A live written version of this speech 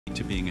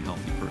to being a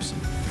healthy person.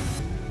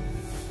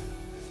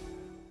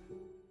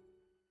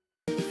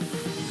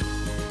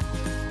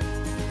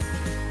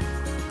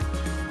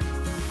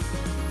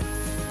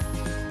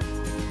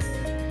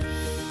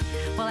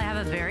 Well, I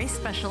have a very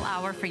special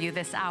hour for you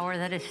this hour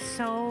that is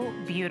so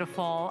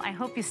beautiful. I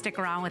hope you stick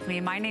around with me.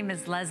 My name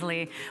is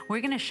Leslie.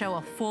 We're gonna show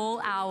a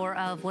full hour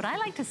of what I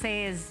like to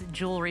say is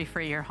jewelry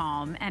for your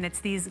home, and it's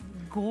these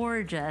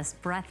gorgeous,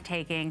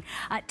 breathtaking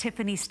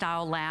Tiffany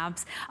style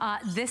lamps.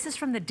 This is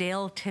from the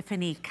Dale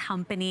Tiffany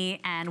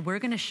company, and we're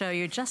gonna show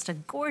you just a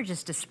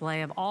gorgeous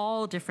display of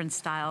all different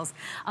styles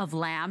of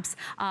lamps.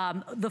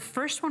 The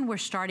first one we're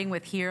starting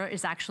with here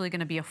is actually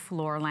gonna be a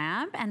floor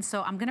lamp, and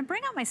so I'm gonna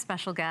bring out my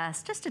special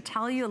guest just to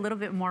tell you a little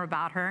bit more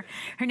about her.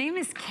 Her name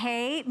is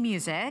Kay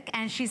Music,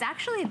 and she's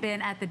actually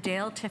been at the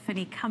Dale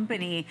Tiffany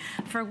company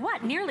for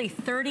what, nearly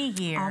 30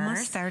 years?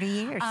 Almost 30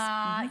 years.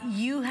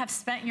 You have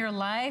spent your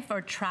life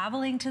or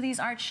traveling to these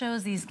art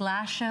shows, these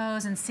glass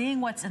shows, and seeing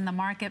what's in the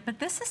market. But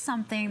this is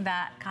something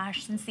that,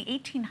 gosh, since the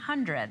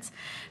 1800s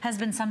has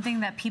been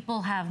something that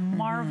people have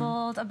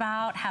marveled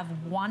about, have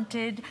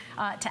wanted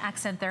to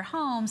accent their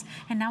homes.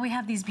 And now we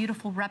have these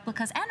beautiful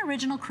replicas and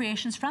original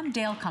creations from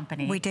Dale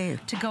Company. We do.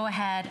 To go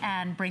ahead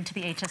and bring to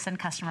the HSN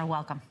customer.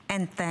 Welcome.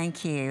 And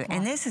thank you. Well,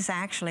 and this is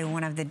actually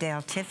one of the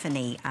Dale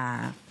Tiffany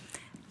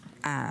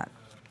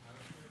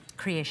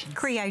creations.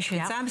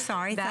 Yep. I'm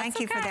sorry. Thank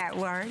you for that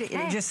word.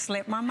 It just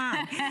slipped my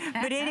mind.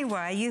 But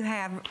anyway, you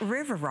have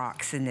river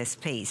rocks in this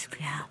piece.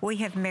 Yeah. We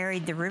have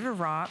married the river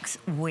rocks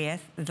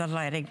with the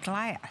leaded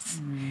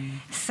glass.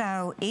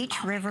 So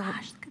each river,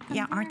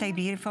 aren't they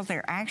beautiful?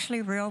 They're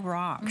actually real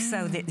rocks.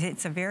 So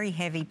it's a very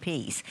heavy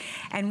piece.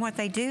 And what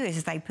they do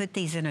is they put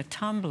these in a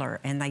tumbler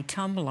and they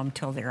tumble them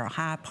till they're a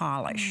high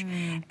polish.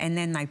 And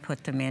then they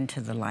put them into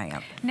the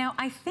lamp. Now,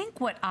 I think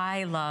what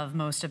I love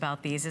most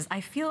about these is I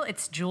feel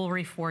it's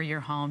jewelry for your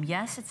home.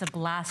 Yes, it's a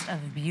blast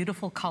of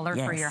beautiful color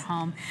for your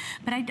home,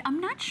 but I'm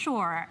not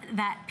sure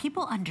that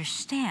people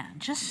understand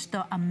just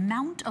the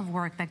amount of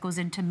work that goes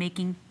into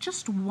making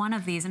just one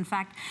of these. In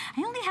fact,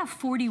 I only have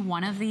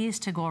 41 of these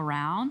to go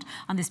around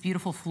on this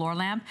beautiful floor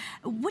lamp.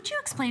 Would you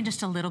explain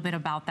just a little bit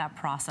about that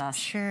process?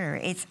 Sure.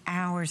 It's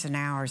hours and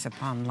hours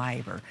upon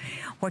labor.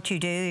 What you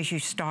do is you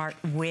start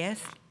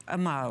with a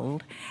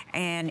mold,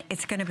 and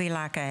it's going to be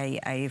like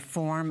a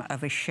form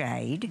of a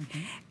shade,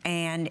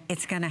 and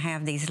it's going to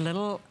have these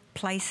little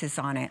places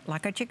on it,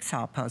 like a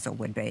jigsaw puzzle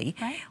would be,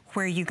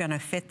 where you're going to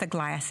fit the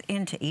glass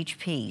into each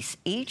piece.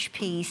 Each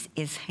piece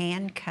is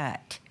hand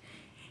cut,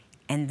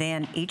 and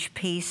then each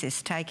piece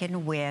is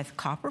taken with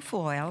copper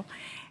foil,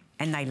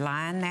 and they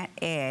line that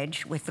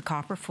edge with the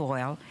copper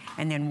foil,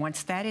 and then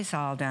once that is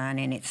all done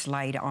and it's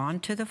laid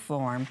onto the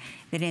form,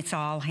 then it's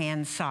all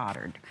hand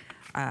soldered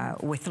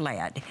with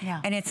lead.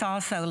 And it's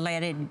also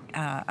leaded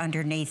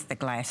underneath the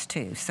glass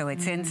too, so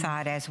it's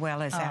inside as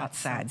well as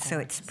outside, so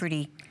it's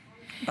pretty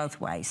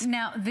both ways.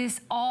 Now,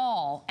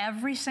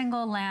 every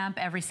single lamp,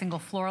 every single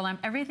floor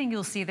lamp, everything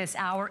you'll see this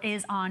hour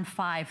is on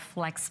 5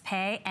 flex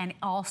pay and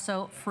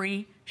also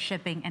free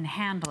shipping and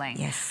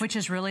handling, which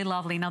is really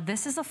lovely. Now,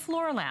 this is a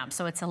floor lamp,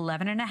 so it's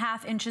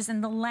 11.5 inches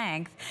in the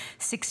length,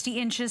 60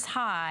 inches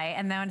high,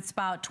 and then it's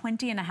about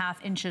 20.5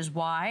 inches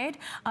wide.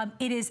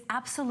 It is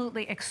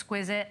absolutely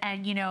exquisite,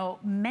 and you know,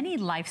 many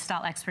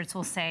lifestyle experts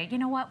will say, you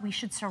know what, we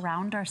should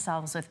surround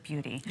ourselves with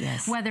beauty.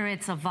 Whether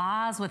it's a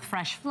vase with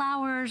fresh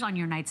flowers on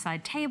your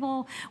nightside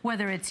table,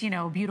 whether it's, you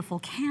know, beautiful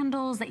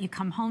candles that you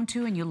come home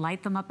to and you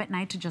light them up at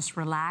night to just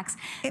relax.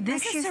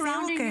 This is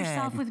surrounding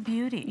yourself with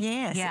beauty.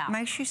 It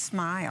makes you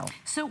smile.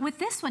 So with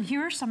this one,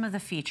 here are some of the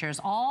features,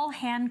 all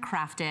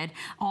handcrafted,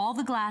 all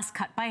the glass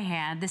cut by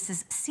hand. This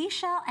is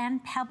seashell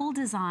and pebble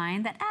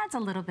design that adds a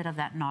little bit of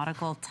that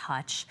nautical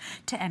touch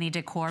to any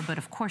decor, but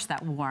of course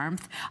that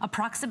warmth.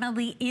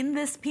 Approximately in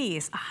this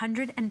piece,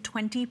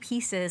 120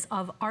 pieces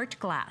of art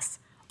glass,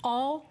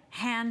 all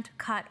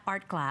hand-cut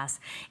art glass,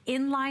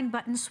 inline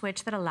button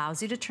switch that allows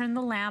you to turn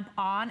the lamp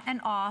on and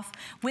off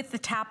with the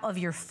tap of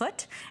your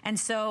foot. And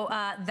so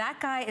that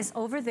guy is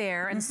over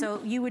there, and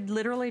so you would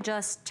literally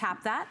just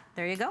tap that,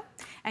 there you go,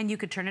 and you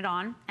could turn it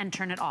on and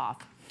turn it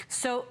off.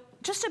 So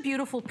just a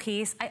beautiful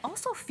piece. I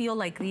also feel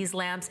like these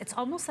lamps, it's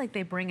almost like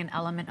they bring an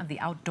element of the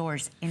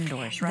outdoors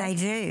indoors, right?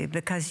 They do,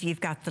 because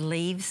you've got the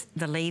leaf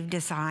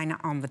design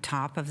on the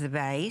top of the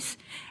base.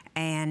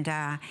 And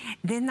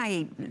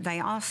then they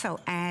also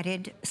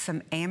added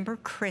some amber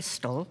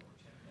crystal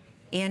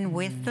in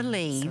with the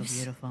leaves. So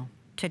beautiful.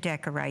 To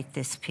decorate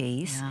this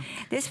piece.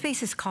 This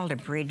piece is called a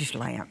bridge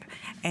lamp,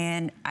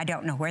 and I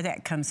don't know where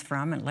that comes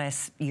from,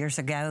 unless years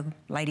ago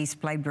ladies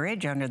played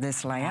bridge under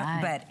this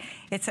lamp. But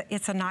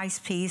it's a nice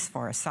piece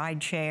for a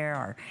side chair,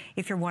 or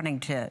if you're wanting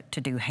to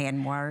do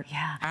handwork.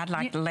 I'd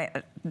like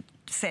to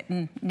sit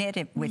and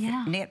knit with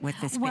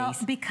this piece. Well,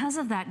 because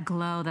of that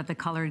glow that the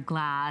colored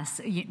glass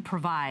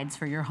provides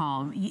for your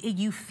home,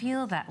 you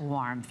feel that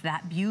warmth,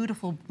 that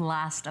beautiful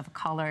blast of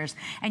colors.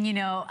 And you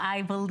know,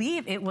 I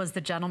believe it was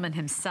the gentleman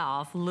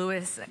himself,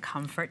 Louis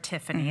Comfort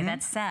Tiffany,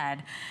 that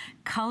said,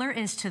 color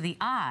is to the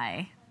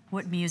eye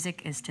what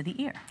music is to the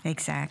ear.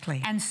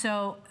 Exactly. And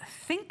so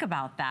think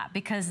about that,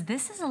 because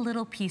this is a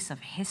little piece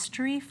of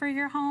history for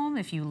your home.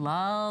 If you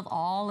love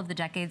all of the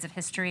decades of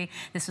history,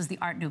 this was the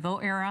Art Nouveau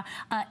era.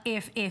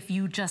 If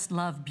you just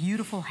love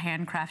beautiful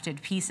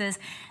handcrafted pieces,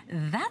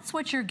 that's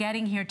what you're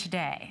getting here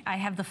today. I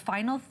have the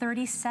final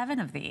 37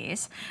 of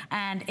these,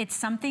 and it's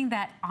something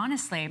that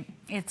honestly,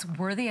 it's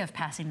worthy of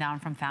passing down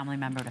from family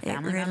member to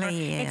family member. It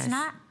really is.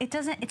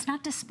 It's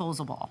not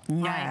disposable.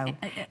 No, right?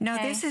 no,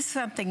 Okay? this is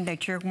something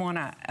that your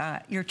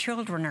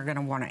children are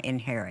gonna wanna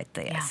inherit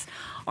this,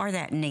 or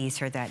that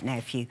niece or that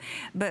nephew.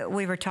 But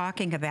we were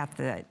talking about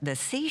the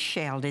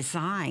seashell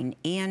design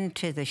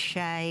into the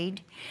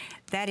shade.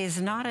 That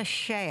is not a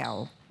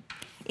shell.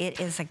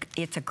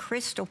 It's a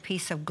crystal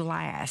piece of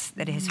glass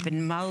that has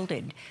been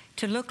molded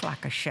to look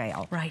like a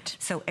shell. Right.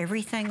 So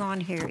everything on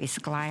here is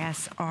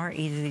glass or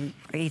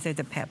either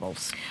the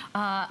pebbles.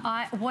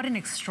 What an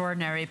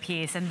extraordinary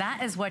piece, and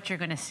that is what you're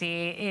going to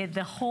see.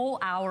 The whole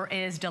hour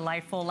is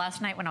delightful.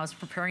 Last night when I was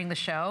preparing the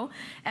show,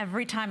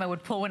 every time I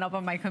would pull one up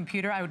on my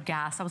computer, I would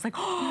gasp. I was like,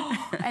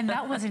 oh, and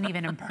that wasn't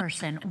even in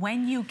person.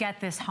 When you get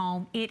this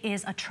home, it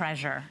is a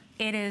treasure.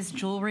 It is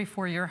jewelry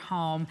for your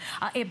home.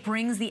 It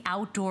brings the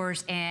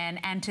outdoors in,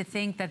 and to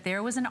think that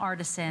there was an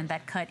artisan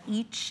that cut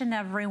each and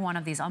every one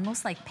of these,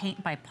 almost like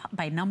paint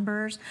by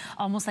numbers,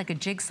 almost like a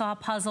jigsaw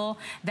puzzle,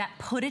 that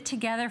put it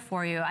together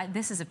for you.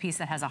 This is a piece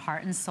that has a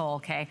heart and soul,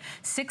 okay?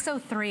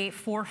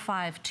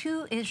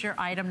 603452 is your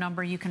item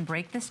number. You can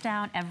break this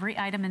down. Every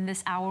item in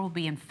this hour will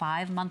be in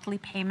 5 monthly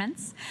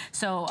payments.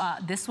 So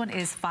this one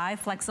is 5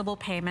 flexible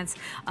payments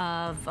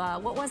of,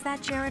 what was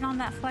that, Jared, on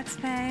that flex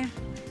pay?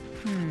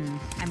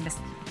 I missed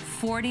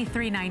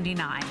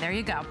 $43.99. There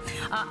you go.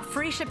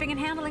 Free shipping and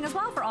handling as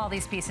well for all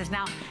these pieces.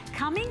 Now,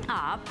 coming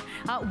up,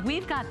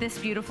 we've got this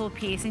beautiful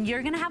piece, and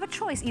you're gonna have a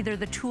choice, either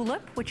the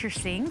tulip, which you're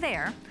seeing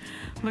there.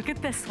 Look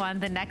at this one.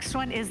 The next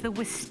one is the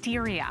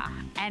wisteria,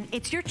 and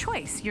it's your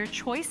choice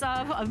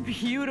of a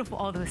beautiful,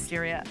 oh, the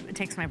wisteria, it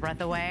takes my breath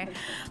away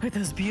with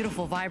those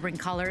beautiful, vibrant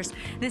colors.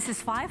 This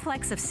is 5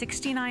 flecks of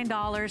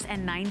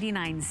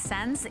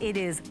 $69.99. It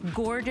is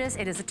gorgeous.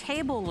 It is a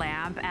table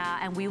lamp,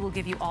 and we will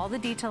give you all the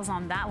details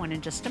on that one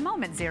in just a moment.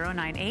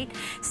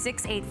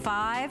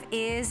 098685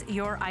 is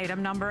your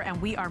item number,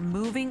 and we are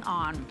moving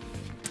on.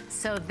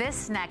 So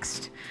this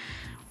next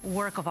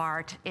work of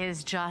art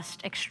is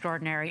just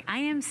extraordinary. I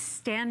am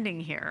standing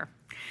here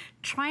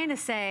trying to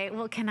say,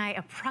 well, can I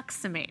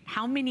approximate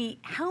how many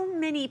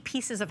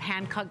pieces of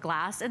hand-cut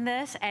glass in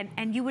this?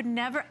 And you would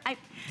never,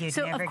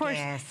 so never of course,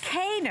 guess.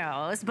 Kay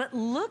knows, but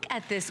look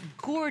at this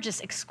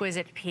gorgeous,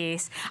 exquisite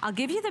piece. I'll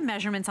give you the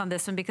measurements on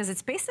this one because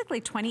it's basically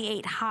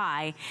 28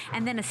 high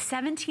and then a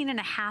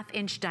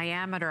 17.5-inch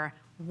diameter.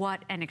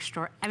 What an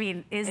I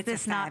mean, is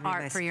this not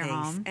art for your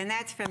home? And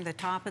that's from the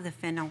top of the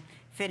finial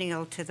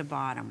to the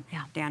bottom,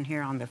 down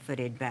here on the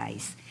footed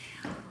base.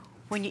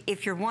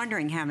 If you're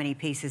wondering how many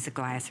pieces of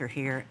glass are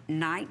here,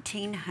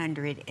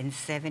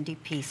 1,970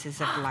 pieces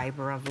of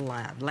labor of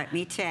love. Let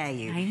me tell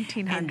you.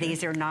 1,900. And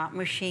these are not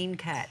machine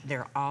cut.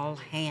 They're all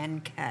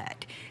hand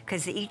cut,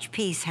 because each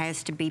piece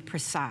has to be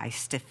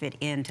precise to fit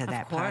into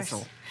that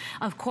puzzle.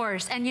 Of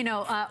course, and you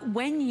know,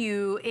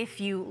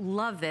 if you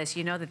love this,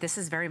 you know that this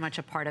is very much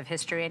a part of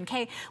history. And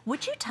Kay,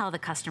 would you tell the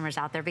customers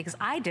out there, because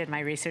I did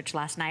my research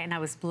last night and I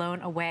was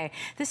blown away.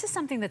 This is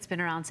something that's been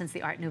around since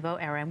the Art Nouveau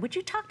era. And would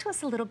you talk to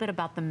us a little bit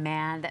about the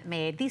man that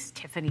made these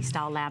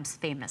Tiffany-style lamps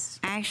famous?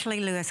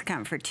 Actually, Louis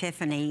Comfort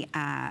Tiffany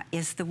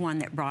is the one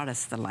that brought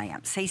us the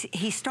lamps.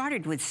 He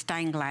started with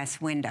stained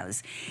glass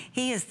windows.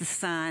 He is the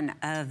son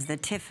of the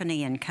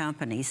Tiffany and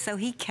Company, so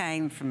he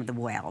came from the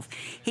wealth.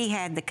 He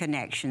had the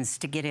connections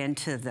to get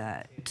into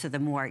the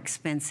more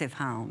expensive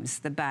homes,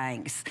 the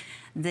banks,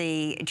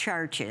 the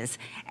churches.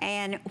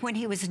 And when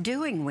he was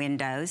doing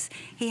windows,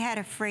 he had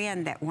a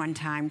friend that one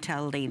time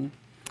told him,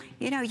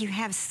 you know, you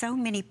have so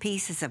many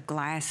pieces of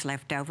glass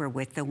left over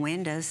with the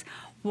windows,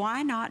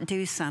 why not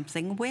do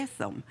something with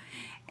them?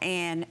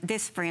 And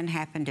this friend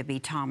happened to be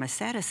Thomas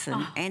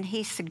Edison, and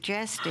he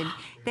suggested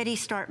that he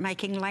start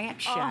making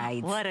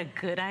lampshades. Oh, what a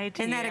good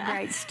idea. Isn't that a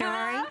great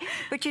story?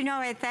 But you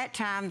know, at that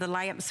time, the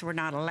lamps were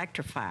not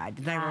electrified.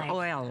 They were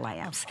oil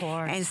lamps. Of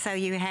course. And so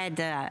you had,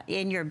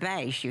 in your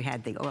base, you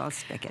had the oil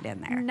spigot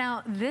in there.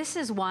 Now, this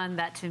is one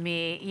that to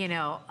me, you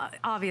know,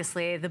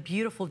 obviously the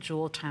beautiful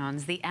jewel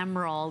tones, the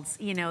emeralds,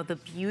 you know, the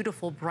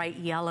beautiful bright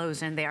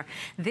yellows in there.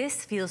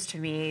 This feels to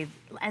me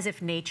as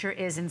if nature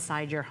is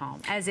inside your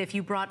home, as if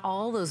you brought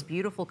all those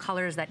beautiful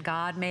colors that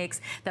God makes,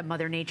 that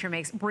Mother Nature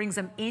makes, brings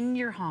them in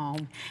your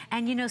home.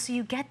 And you know, so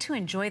you get to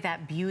enjoy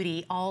that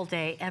beauty all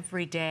day,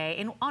 every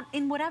day,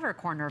 in whatever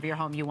corner of your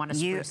home you want to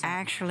spruce up. You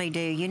actually do.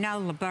 You know,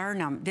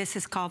 laburnum, this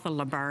is called the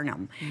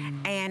laburnum.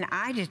 And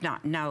I did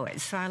not know it,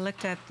 so I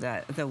looked up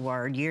the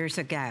word years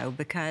ago,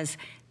 because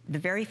the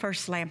very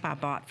first lamp I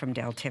bought from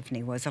Dale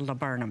Tiffany was a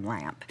laburnum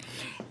lamp.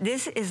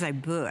 This is a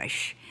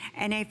bush,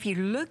 and if you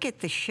look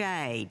at the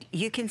shade,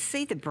 you can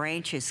see the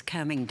branches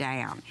coming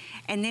down,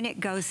 and then it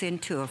goes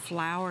into a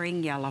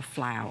flowering yellow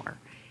flower.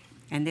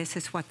 And this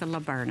is what the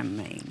laburnum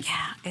means.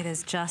 Yeah, it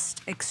is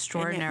just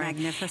extraordinary. Isn't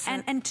it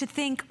magnificent? And to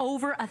think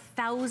over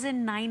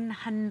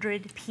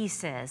 1,900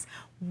 pieces,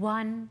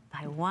 one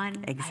by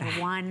one by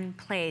one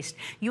placed.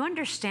 You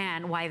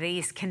understand why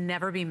these can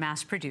never be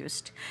mass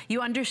produced.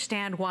 You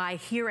understand why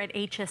here at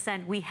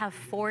HSN we have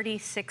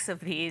 46 of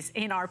these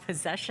in our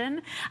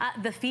possession.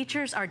 The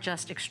features are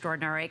just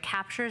extraordinary. It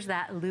captures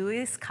that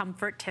Louis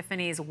Comfort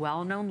Tiffany's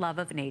well-known love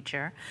of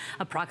nature,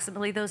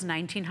 approximately those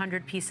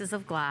 1,900 pieces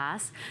of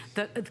glass,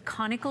 the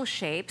conical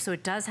shape, so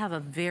it does have a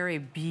very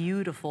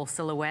beautiful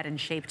silhouette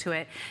and shape to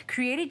it,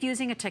 created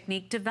using a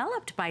technique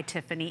developed by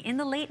Tiffany in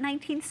the late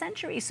 19th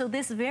century. So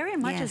this very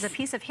much is a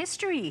piece of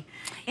history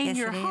in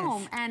your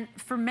home. And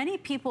for many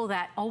people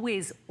that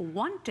always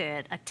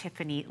wanted a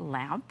Tiffany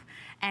lamp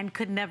and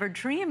could never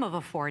dream of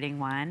affording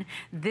one,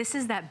 this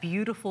is that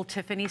beautiful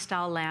Tiffany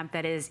style lamp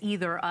that is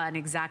either an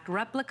exact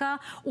replica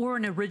or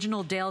an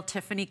original Dale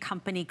Tiffany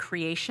company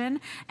creation.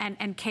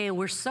 And Kay,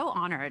 we're so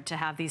honored to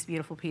have these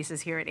beautiful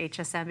pieces here at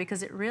HSN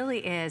because it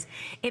really is,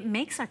 it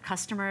makes our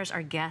customers,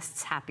 our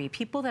guests happy.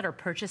 People that are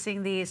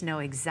purchasing these know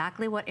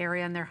exactly what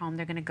area in their home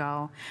they're gonna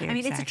go. I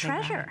mean, it's a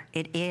treasure.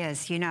 Right. It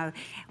is, you know,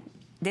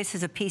 this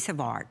is a piece of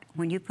art.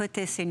 When you put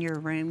this in your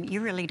room, you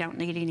really don't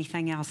need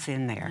anything else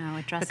in there. No,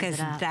 it dresses because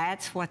it up.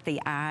 That's what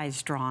the eye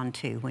is drawn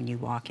to when you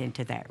walk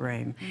into that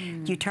room.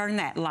 You turn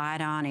that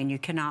light on and you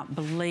cannot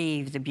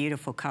believe the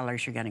beautiful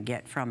colors you're gonna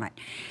get from it.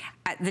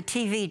 The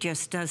TV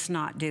just does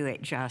not do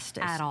it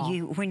justice. At all.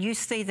 When you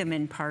see them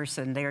in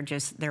person,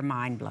 they're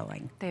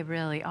mind-blowing. They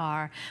really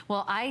are.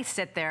 Well, I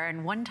sit there,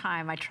 and one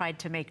time I tried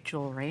to make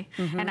jewelry,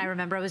 and I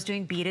remember I was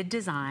doing beaded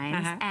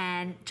designs,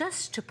 and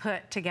just to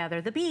put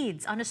together the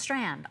beads on a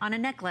strand, on a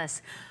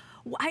necklace,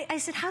 I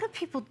said, how do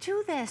people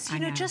do this? You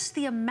know, just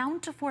the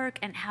amount of work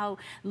and how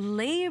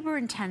labor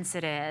intense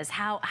it is.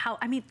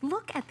 I mean,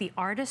 look at the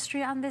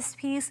artistry on this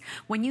piece.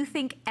 When you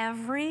think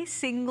every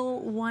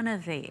single one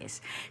of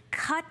these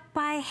cut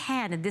by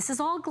hand, and this is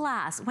all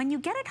glass. When you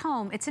get it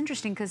home, it's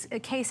interesting because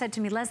Kay said to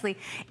me, Leslie,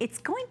 it's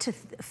going to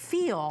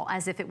feel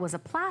as if it was a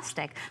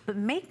plastic, but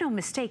make no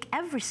mistake,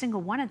 every single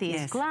one of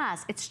these is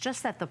glass. It's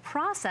just that the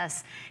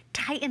process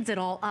tightens it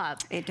all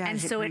up. It does. And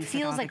so it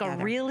feels like a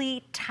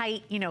really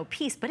tight, you know,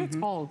 piece, but it's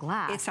all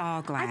glass. It's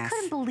all glass. I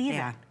couldn't believe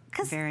it.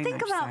 Because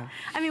think about,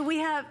 I mean, we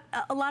have,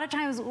 a lot of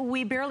times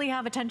we barely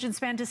have attention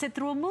span to sit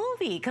through a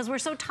movie because we're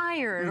so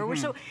tired or we're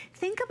so,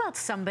 think about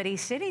somebody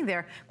sitting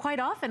there.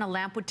 Quite often a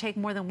lamp would take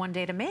more than one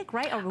day to make,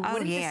 right? Or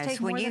wouldn't this take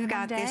more than one day? When you've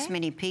got this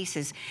many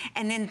pieces.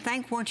 And then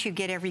think once you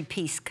get every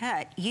piece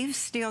cut, you've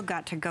still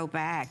got to go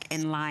back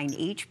and line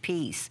each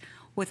piece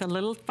with a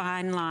little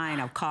fine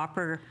line of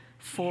copper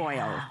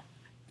foil.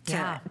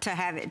 To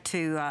have it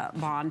to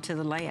bond to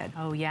the lead.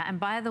 Oh yeah, and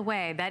by the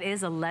way, that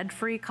is a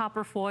lead-free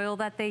copper foil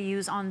that they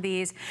use on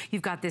these.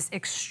 You've got this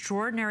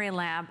extraordinary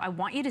lamp. I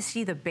want you to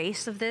see the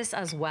base of this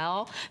as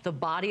well, the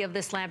body of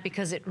this lamp,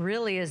 because it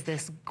really is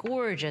this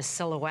gorgeous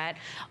silhouette,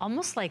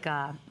 almost like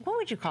a, what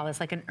would you call this,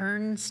 like an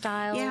urn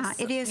style? Yeah,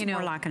 it is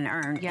more like an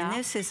urn. Yeah. And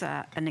this is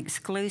an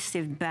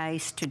exclusive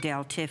base to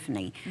Dale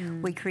Tiffany.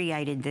 We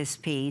created this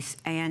piece,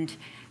 and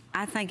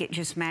I think it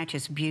just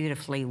matches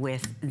beautifully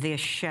with this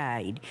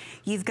shade.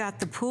 You've got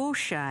the pull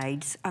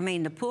shades,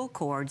 the pull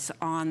cords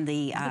on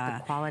the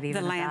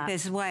lamp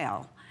as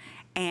well.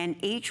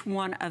 And each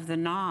one of the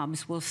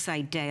knobs will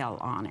say Dale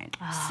on it.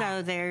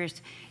 So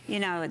there's, you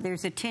know,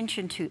 there's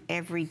attention to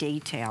every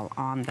detail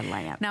on the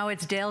lamp. Now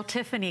it's Dale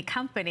Tiffany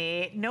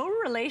Company, no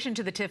relation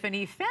to the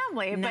Tiffany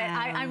family, but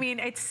I mean,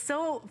 it's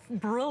so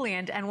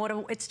brilliant, and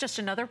it's just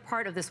another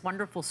part of this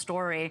wonderful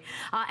story,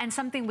 and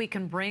something we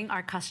can bring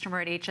our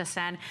customer at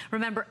HSN.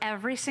 Remember,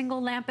 every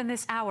single lamp in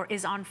this hour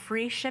is on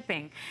free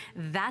shipping.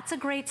 That's a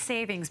great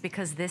savings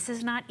because this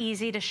is not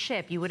easy to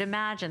ship. You would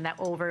imagine that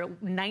over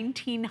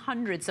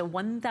 1,900, so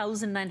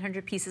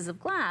 1,900 pieces of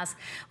glass,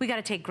 we got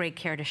to take great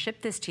care to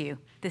ship this to you.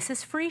 This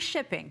is free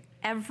shipping.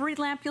 Every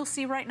lamp you'll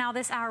see right now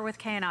this hour with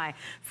Kay and I,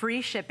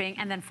 free shipping,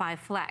 and then 5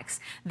 flex.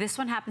 This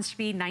one happens to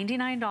be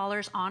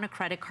 $99 on a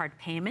credit card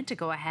payment to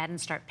go ahead and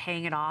start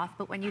paying it off.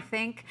 But when you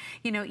think,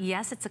 you know,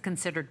 yes, it's a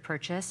considered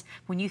purchase.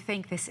 When you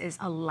think this is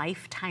a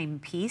lifetime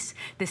piece,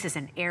 this is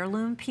an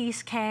heirloom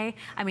piece, Kay.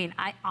 I mean,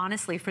 I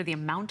honestly, for the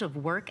amount of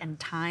work and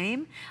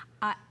time,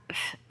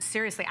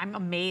 seriously, I'm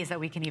amazed that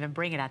we can even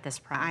bring it at this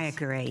price. I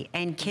agree.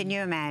 And can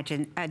you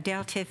imagine,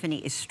 Dale Tiffany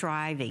is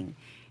striving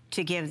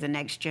to give the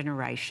next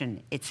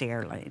generation its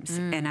heirlooms.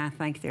 And I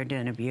think they're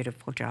doing a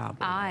beautiful job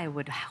with I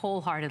would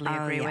wholeheartedly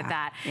agree with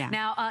that.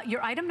 Now,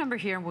 your item number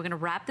here, and we're gonna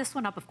wrap this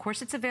one up. Of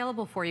course, it's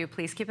available for you.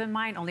 Please keep in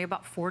mind, only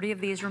about 40 of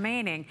these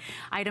remaining.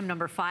 Item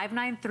number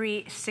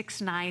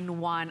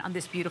 593691 on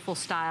this beautiful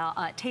style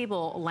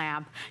table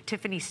lamp,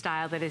 Tiffany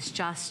style, that is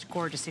just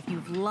gorgeous. If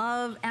you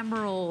love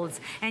emeralds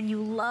and you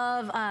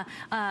love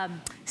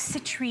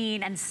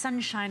citrine and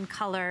sunshine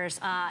colors,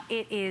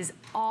 it is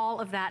all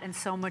of that and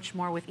so much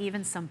more, with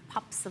even some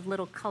pops of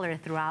little color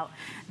throughout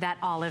that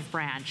olive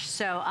branch.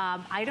 So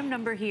item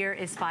number here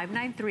is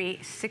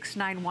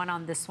 593691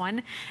 on this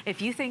one.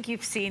 If you think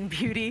you've seen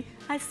beauty,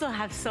 I still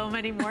have so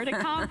many more to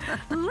come.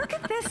 Look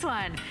at this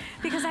one,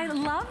 because I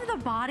love the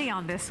body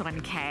on this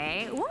one,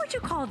 Kay. What would you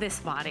call this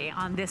body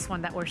on this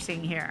one that we're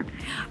seeing here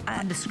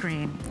on the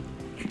screen?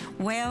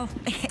 Well,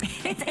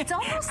 it's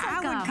almost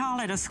like I would call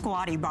it a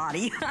squatty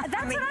body. That's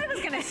what I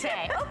was gonna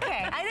say.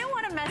 Okay, I didn't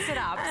want to mess it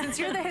up since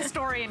you're the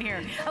historian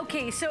here.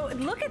 Okay, so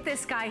look at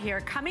this guy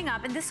here coming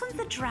up, and this one's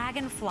the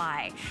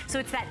dragonfly. So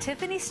it's that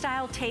Tiffany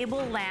style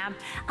table lamp,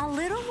 a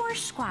little more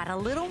squat, a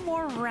little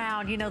more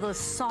round, you know, those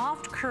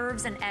soft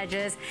curves and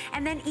edges.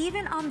 And then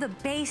even on the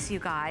base, you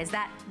guys,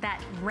 that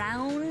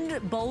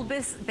round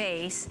bulbous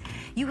base,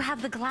 you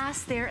have the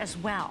glass there as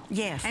well.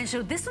 Yes. And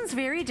so this one's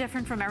very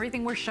different from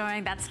everything we're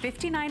showing. That's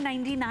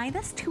 $59.99.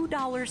 That's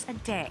 $2 a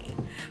day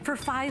for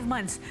 5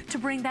 months to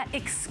bring that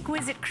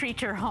exquisite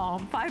creature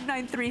home.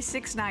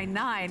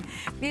 593699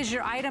 is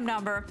your item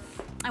number.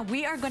 And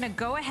we are going to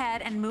go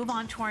ahead and move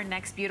on to our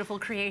next beautiful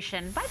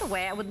creation. By the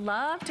way, I would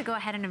love to go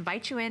ahead and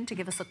invite you in to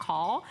give us a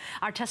call.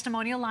 Our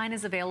testimonial line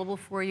is available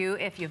for you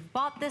if you've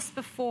bought this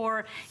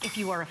before, if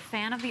you are a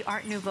fan of the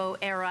Art Nouveau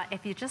era,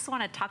 if you just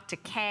want to talk to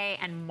Kay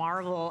and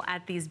marvel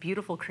at these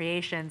beautiful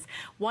creations.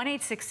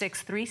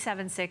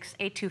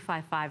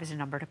 1-866-376-8255 is a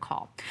number to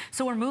call.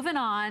 So we're moving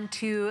on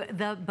to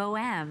the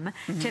Bohème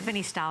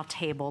Tiffany style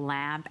table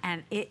lamp,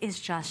 and it is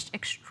just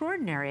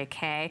extraordinary,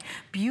 Kay.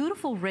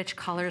 Beautiful rich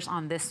colors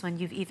on this one.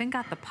 You've even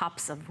got the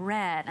pops of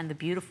red and the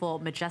beautiful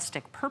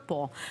majestic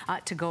purple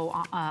to go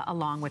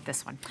along with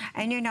this one.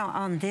 And you know,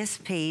 on this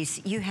piece,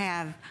 you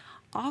have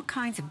all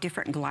kinds of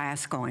different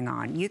glass going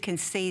on. You can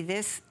see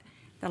this,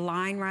 the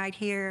line right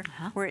here,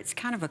 where it's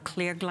kind of a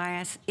clear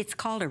glass. It's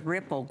called a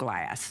ripple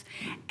glass.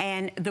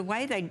 And the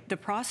way the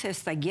process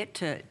they get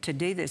to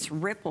do this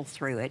ripple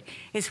through it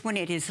is when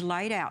it is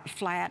laid out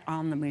flat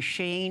on the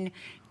machine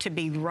to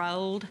be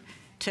rolled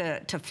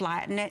to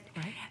flatten it.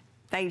 Right.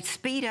 They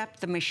speed up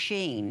the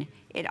machine.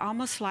 It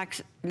almost like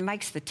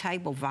makes the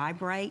table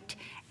vibrate,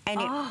 and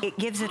it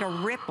gives it a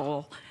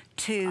ripple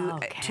to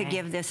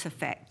give this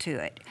effect to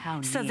it.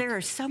 So there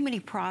are so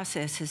many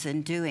processes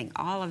in doing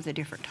all of the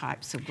different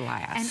types of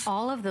glass. And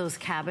all of those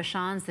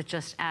cabochons that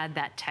just add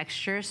that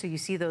texture. So you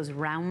see those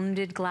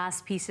rounded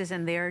glass pieces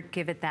in there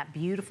give it that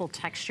beautiful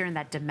texture and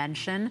that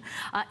dimension.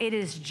 It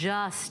is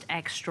just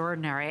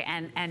extraordinary.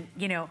 And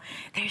you know,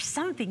 there's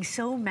something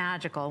so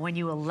magical when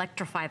you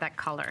electrify that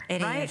color,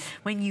 right?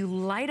 When you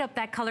light up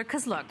that color,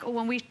 because look,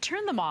 when we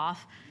turn them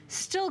off,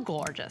 still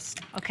gorgeous,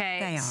 okay?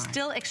 They are.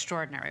 Still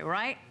extraordinary,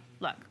 right?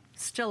 Look.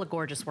 Still a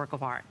gorgeous work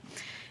of art.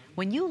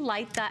 When you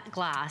light that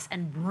glass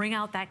and bring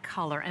out that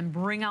color and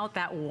bring out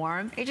that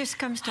warmth, it just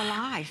comes to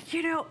life.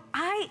 You know,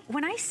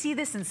 when I see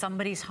this in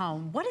somebody's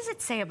home, what does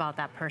it say about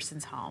that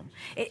person's home?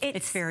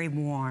 It's very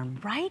warm.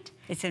 Right?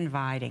 It's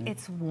inviting.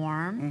 It's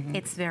warm.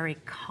 It's very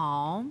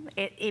calm.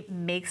 It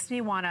makes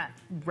me want to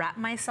wrap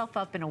myself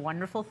up in a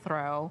wonderful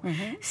throw,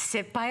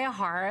 sit by a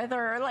hearth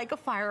or like a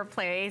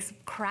fireplace,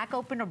 crack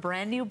open a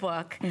brand new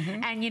book,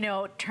 and, you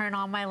know, turn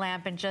on my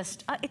lamp and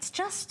just, it's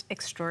just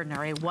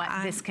extraordinary what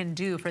this can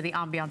do for the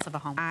ambiance of a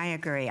home. I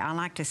agree. I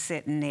like to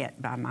sit and knit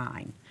by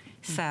mine.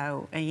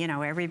 So, you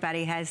know,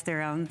 everybody has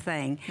their own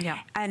thing. Yeah.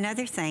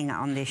 Another thing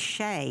on this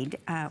shade,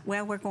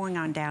 well, we're going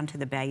on down to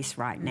the base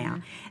right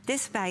now.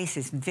 This base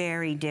is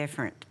very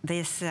different.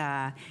 This,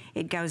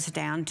 it goes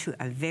down to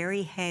a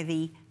very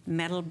heavy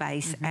metal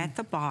base at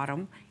the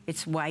bottom.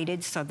 It's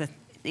weighted so that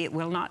it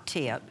will not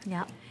tip.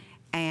 Yeah.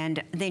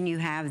 And then you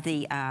have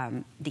the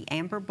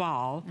amber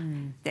ball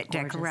that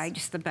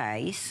decorates the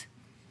base.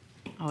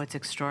 Oh, it's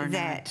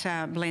extraordinary.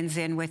 That blends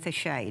in with the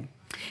shade.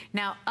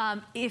 Now,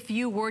 if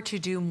you were to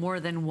do more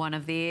than one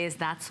of these,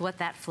 that's what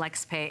that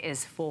flex pay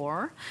is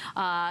for.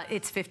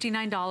 It's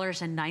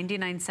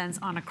 $59.99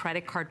 on a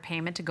credit card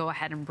payment to go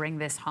ahead and bring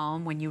this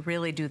home. When you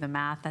really do the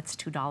math, that's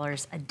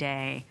 $2 a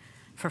day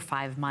for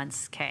 5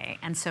 months, Kay.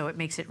 And so it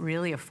makes it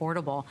really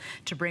affordable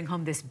to bring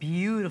home this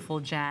beautiful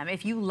gem.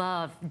 If you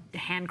love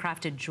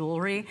handcrafted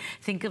jewelry,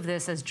 think of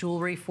this as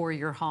jewelry for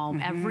your home.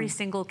 Every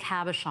single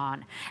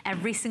cabochon,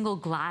 every single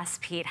glass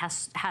piece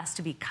has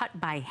to be cut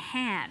by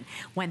hand.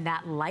 When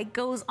that light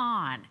goes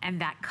on and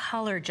that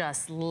color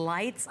just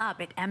lights up,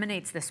 it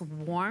emanates this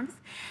warmth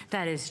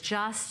that is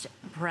just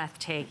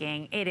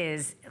breathtaking. It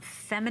is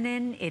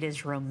feminine, it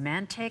is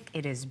romantic,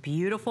 it is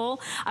beautiful.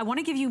 I want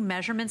to give you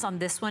measurements on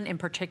this one in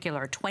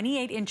particular.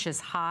 28 inches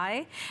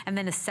high and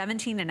then a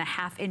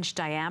 17.5-inch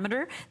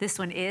diameter. This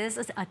one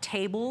is a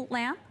table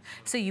lamp,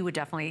 so you would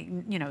definitely,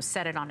 you know,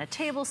 set it on a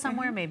table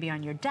somewhere, maybe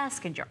on your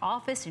desk, in your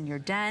office, in your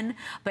den.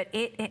 But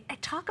I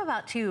talk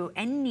about too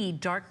any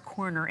dark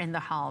corner in the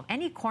home,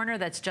 any corner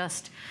that's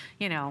just,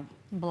 you know,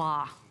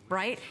 blah.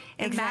 Right?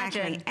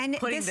 Exactly. Imagine and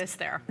putting this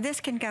there. This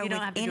can go with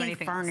any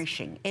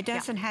furnishing. It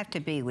doesn't have to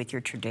be with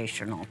your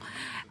traditional.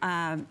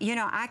 You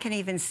know, I can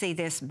even see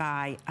this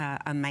by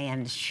a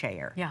man's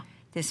chair. Yeah.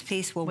 This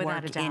piece will Without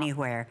a work doubt.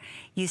 anywhere.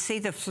 You see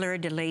the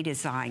fleur-de-lis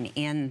design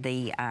in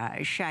the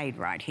shade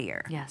right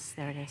here. Yes,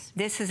 there it is.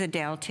 This is a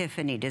Dale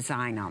Tiffany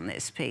design on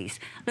this piece.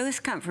 Louis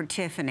Comfort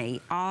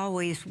Tiffany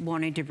always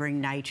wanted to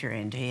bring nature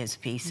into his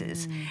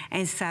pieces.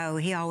 And so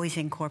he always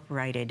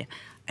incorporated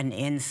an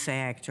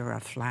insect or a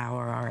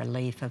flower or a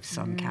leaf of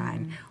some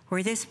kind.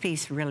 Where this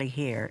piece really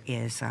here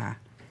is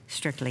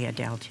strictly a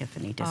Dale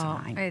Tiffany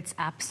design. Oh, it's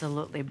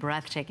absolutely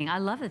breathtaking. I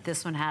love that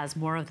this one has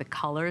more of the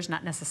colors,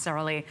 not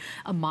necessarily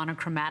a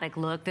monochromatic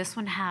look. This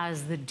one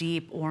has the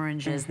deep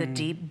oranges, the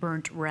deep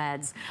burnt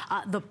reds,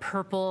 the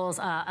purples,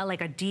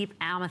 like a deep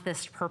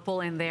amethyst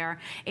purple in there,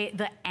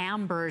 the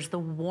ambers, the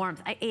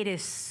warmth. It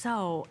is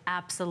so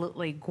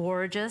absolutely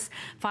gorgeous.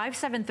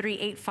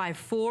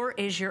 573854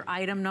 is your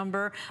item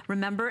number.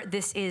 Remember,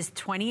 this is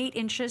 28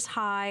 inches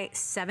high,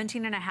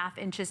 17.5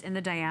 inches in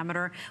the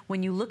diameter.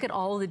 When you look at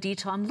all of the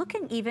detail, I'm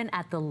looking even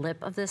at the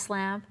lip of this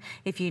lamp.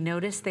 If you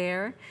notice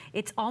there,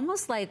 it's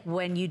almost like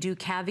when you do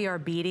caviar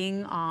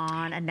beading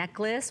on a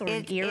necklace or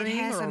an earring or a ring. It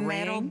has a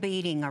metal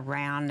beading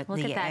around the edge of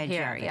it. Look at that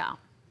here, yeah.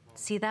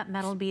 See that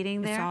metal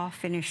beading there? It's all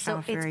finished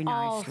off very nicely.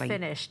 So it's all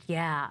finished,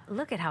 yeah.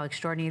 Look at how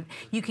extraordinary.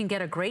 You can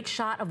get a great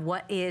shot of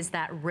what is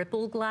that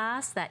ripple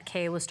glass that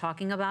Kay was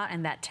talking about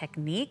and that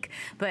technique.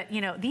 But,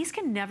 you know, these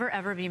can never,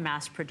 ever be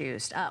mass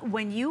produced.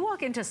 When you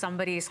walk into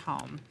somebody's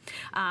home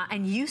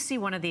and you see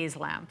one of these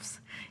lamps,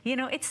 you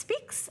know, it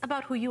speaks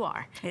about who you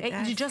are.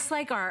 Just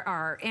like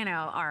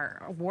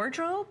our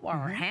wardrobe,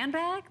 our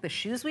handbag, the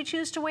shoes we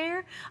choose to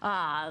wear,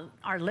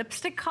 our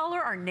lipstick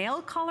color, our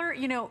nail color,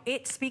 you know,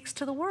 it speaks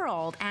to the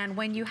world. And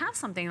when you have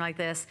something like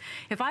this,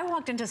 if I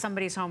walked into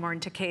somebody's home or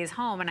into Kay's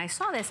home and I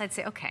saw this, I'd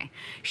say, okay,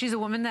 she's a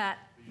woman that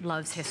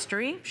loves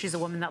history. She's a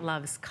woman that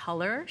loves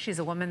color. She's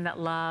a woman that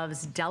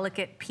loves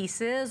delicate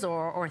pieces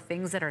or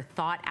things that are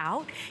thought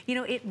out. You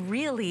know, it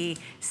really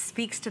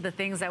speaks to the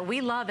things that we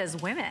love as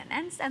women.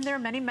 And there are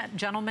many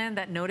gentlemen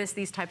that notice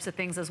these types of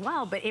things as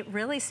well, but it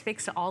really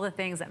speaks to all the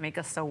things that make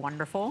us so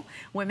wonderful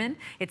women.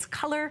 It's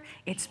color,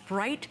 it's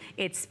bright,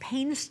 it's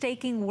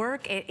painstaking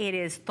work, it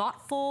is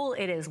thoughtful,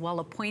 it is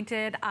well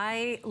appointed.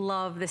 I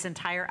love this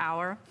entire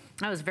hour.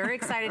 I was very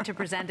excited to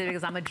present it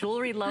because I'm a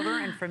jewelry lover,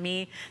 and for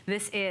me,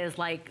 this is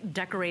like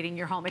decorating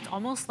your home. It's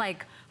almost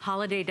like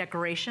holiday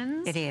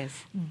decorations. It is.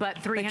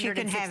 But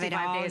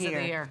 365 days of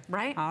the year,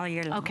 right? All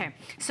year long. Okay,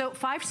 so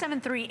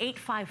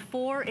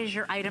 573854 is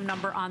your item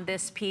number on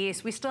this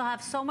piece. We still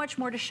have so much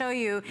more to show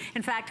you.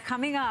 In fact,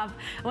 coming up,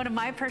 one of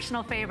my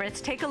personal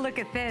favorites, take a look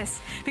at this,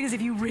 because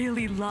if you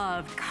really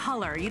love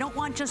color, you don't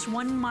want just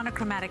one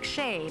monochromatic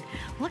shade.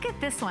 Look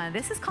at this one.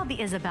 This is called the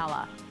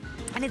Isabella.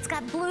 And it's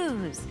got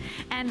blues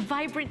and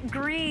vibrant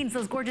greens,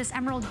 those gorgeous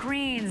emerald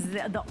greens,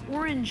 the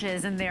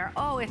oranges in there.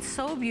 Oh, it's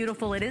so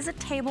beautiful. It is a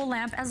table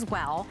lamp as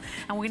well.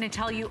 And we're gonna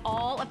tell you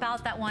all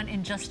about that one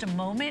in just a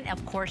moment.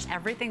 Of course,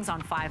 everything's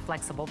on 5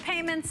 flexible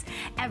payments.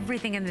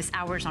 Everything in this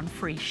hour is on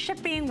free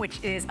shipping,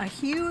 which is a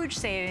huge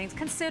savings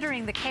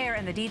considering the care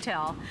and the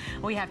detail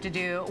we have to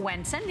do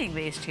when sending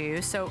these to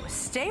you. So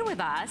stay with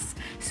us.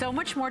 So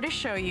much more to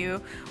show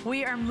you.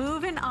 We are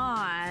moving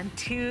on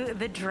to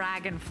the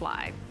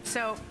dragonfly.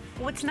 So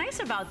what's nice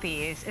about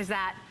these is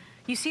that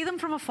you see them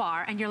from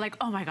afar and you're like,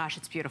 oh my gosh,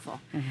 it's beautiful.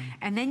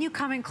 And then you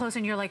come in close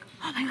and you're like,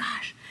 oh my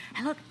gosh,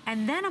 and look,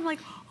 and then I'm like,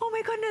 oh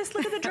my goodness,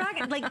 look at the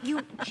dragon. Like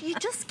you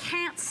just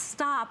can't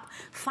stop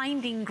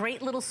finding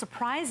great little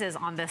surprises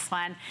on this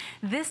one.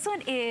 This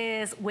one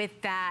is with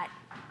that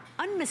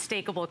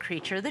unmistakable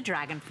creature, the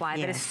dragonfly,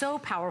 that is so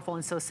powerful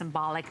and so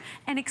symbolic.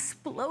 An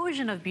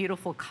explosion of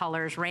beautiful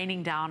colors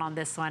raining down on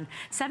this one.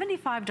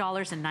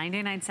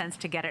 $75.99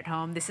 to get it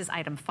home. This is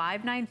item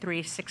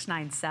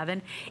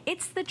 593697.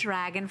 It's the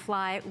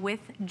dragonfly with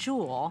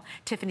jewel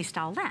Tiffany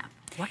style lamp.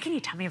 What can you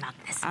tell me about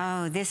this?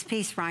 Oh, this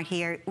piece right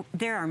here,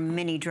 there are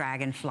many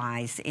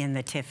dragonflies in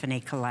the Tiffany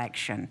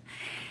collection.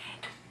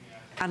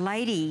 A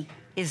lady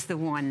is the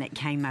one that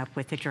came up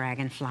with the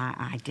dragonfly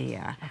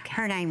idea.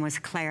 Her name was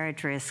Clara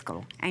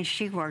Driscoll, and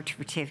she worked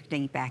for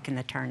Tiffany back in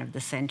the turn of the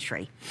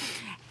century.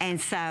 And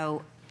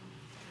so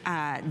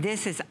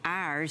this is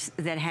ours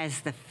that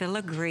has the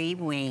filigree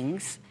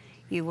wings.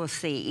 You will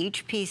see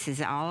each piece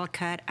is all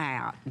cut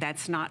out.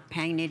 That's not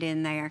painted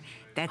in there.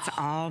 That's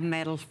all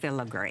metal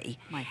filigree.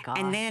 My gosh.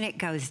 And then it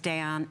goes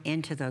down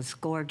into those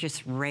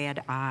gorgeous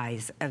red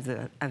eyes of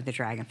the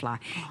dragonfly.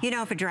 You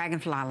know, if a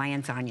dragonfly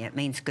lands on you, it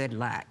means good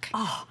luck.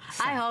 Oh,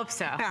 so. I hope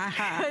so.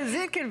 Because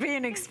it could be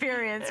an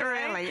experience,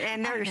 right? Really,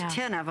 and there's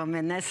 10 of them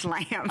in this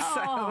lamp,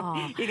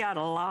 so you got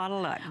a lot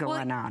of luck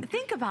going on.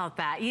 Think about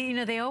that. You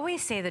know, they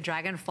always say the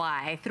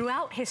dragonfly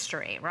throughout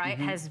history, right,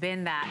 has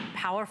been that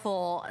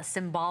powerful,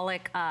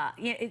 symbolic,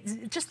 you know, it's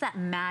just that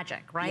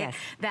magic, right? Yes.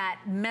 That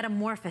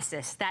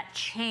metamorphosis, that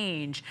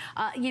change.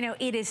 You know,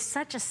 it is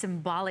such a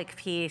symbolic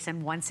piece,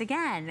 and once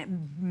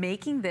again,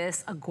 making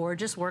this a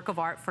gorgeous work of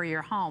art for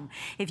your home.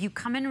 If you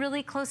come in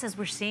really close, as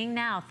we're seeing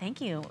now,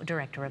 thank you,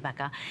 Director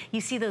Rebecca,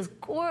 you see those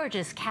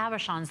gorgeous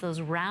cabochons,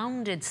 those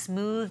rounded,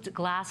 smoothed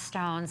glass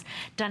stones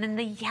done in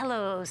the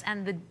yellows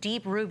and the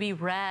deep ruby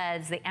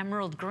reds, the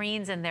emerald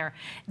greens in there.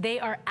 They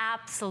are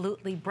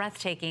absolutely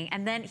breathtaking.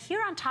 And then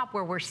here on top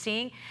where we're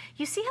seeing,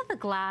 you see how the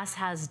glass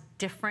has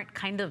different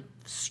kind of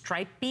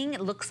striping.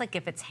 It looks like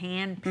if it's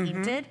hand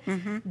painted.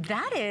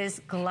 That is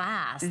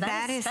glass.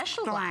 That is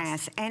special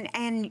glass.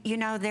 And you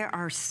know, there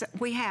are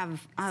we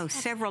have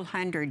several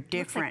hundred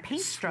different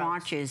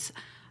swatches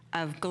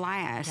of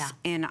glass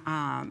in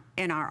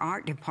our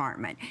art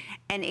department,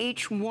 and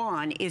each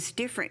one is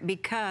different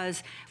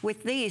because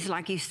with these,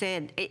 like you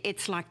said,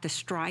 it's like the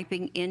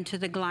striping into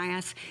the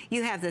glass.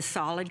 You have the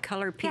solid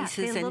color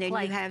pieces, and then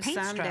you have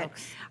some that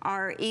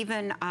are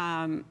even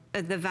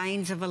the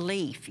veins of a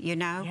leaf, you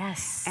know.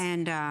 Yes.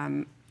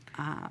 And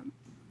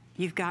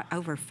you've got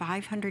over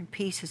 500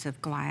 pieces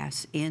of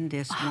glass in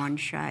this one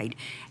shade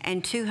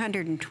and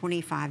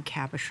 225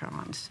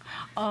 cabochons.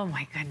 Oh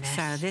my goodness.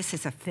 So this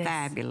is a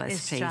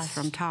fabulous piece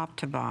from top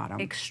to bottom.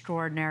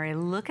 Extraordinary.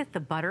 Look at the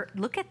butter,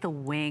 look at the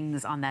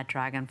wings on that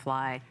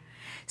dragonfly.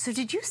 So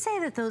did you say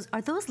that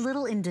are those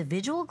little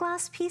individual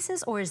glass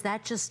pieces, or is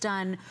that just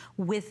done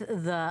with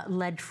the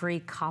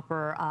lead-free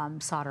copper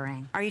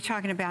soldering? Are you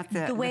talking about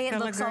the way it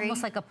filigree? Looks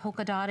almost like a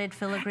polka-dotted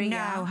filigree?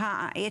 No,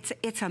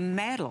 it's a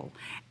metal,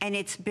 and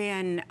it's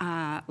been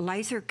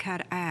laser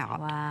cut out.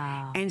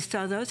 Wow. And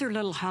so those are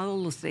little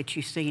holes that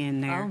you see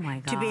in there. Oh my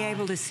God. To be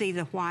able to see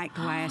the white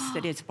glass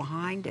that is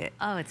behind it.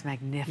 Oh, it's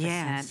magnificent.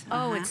 Yes.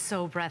 Oh, it's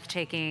so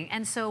breathtaking.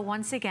 And so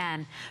once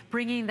again,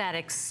 bringing that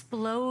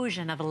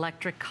explosion of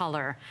electric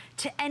color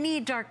to any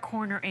dark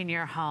corner in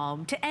your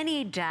home, to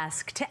any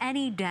desk, to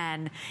any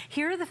den.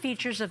 Here are the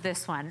features of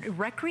this one. It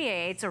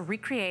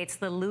recreates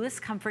the Louis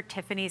Comfort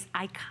Tiffany's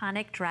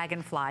iconic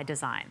dragonfly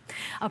design.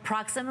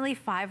 Approximately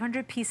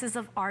 500 pieces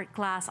of art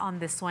glass on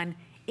this one.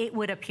 It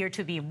would appear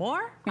to be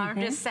more. I'm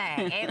just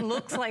saying, it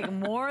looks like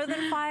more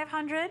than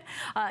 500.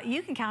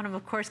 You can count them,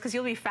 of course, because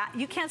you'll be fat.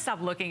 You can't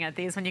stop looking at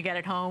these when you get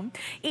it home.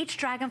 Each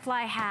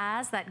dragonfly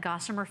has that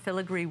gossamer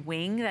filigree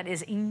wing that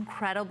is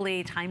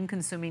incredibly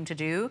time-consuming to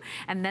do,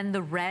 and then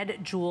the red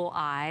jewel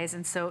eyes.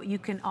 And so you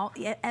can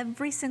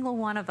every single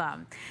one of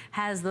them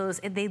has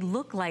those. They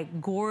look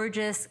like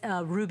gorgeous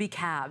ruby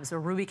cabs or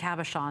ruby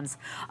cabochons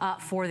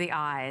for the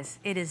eyes.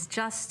 It is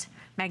just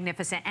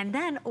magnificent. And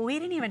then we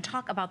didn't even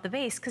talk about the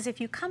base, because if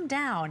you come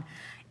down,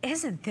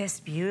 isn't this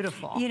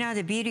beautiful? You know,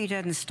 the beauty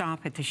doesn't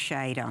stop at the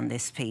shade on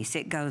this piece.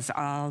 It goes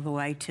all the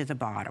way to the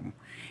bottom.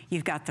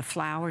 You've got the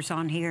flowers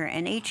on here,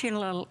 and each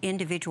little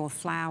individual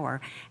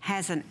flower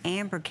has an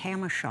amber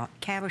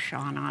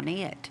cabochon on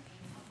it.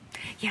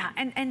 Yeah,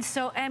 and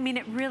so, I mean,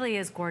 it really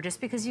is gorgeous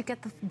because you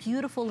get the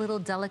beautiful little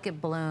delicate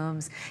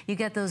blooms. You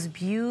get those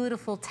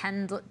beautiful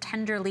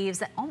tender leaves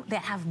that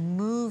have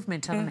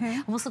movement to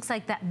them. Almost looks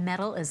like that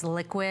metal is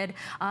liquid.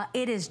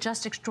 It is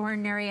just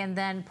extraordinary. And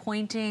then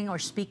pointing or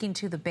speaking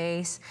to the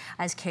base,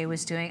 as Kay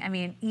was doing, I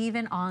mean,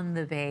 even on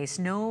the base,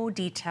 no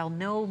detail,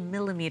 no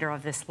millimeter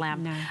of this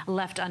lamp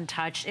left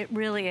untouched. It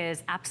really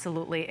is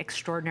absolutely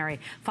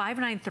extraordinary.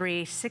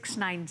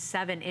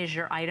 593-697 is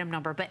your item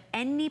number, but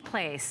any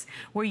place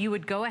where you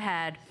would go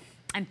ahead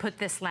and put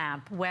this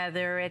lamp,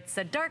 whether it's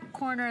a dark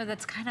corner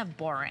that's kind of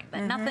boring,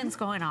 that nothing's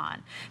going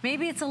on.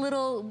 Maybe it's a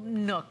little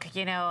nook,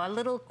 you know, a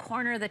little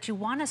corner that you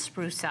want to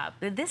spruce up.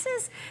 This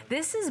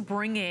is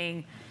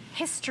bringing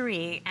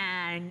history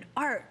and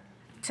art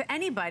to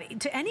anybody,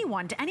 to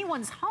anyone, to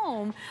anyone's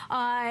home,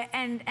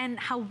 and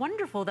how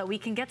wonderful that we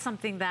can get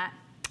something that,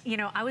 you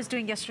know, I was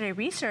doing yesterday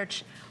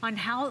research on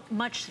how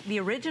much the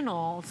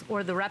originals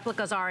or the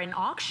replicas are in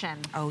auction.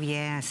 Oh,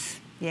 yes.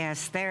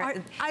 Yes,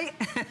 they're... I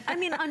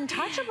mean,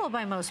 untouchable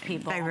by most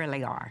people. They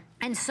really are.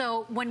 And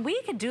so when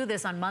we could do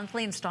this on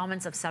monthly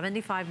installments of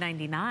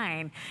 $75.99,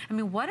 I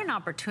mean, what an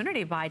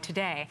opportunity by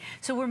today.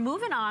 So we're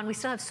moving on. We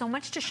still have so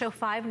much to show.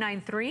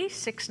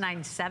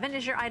 593-697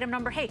 is your item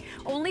number. Hey,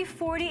 only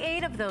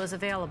 48 of those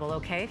available,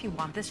 okay, if you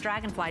want this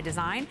dragonfly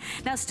design.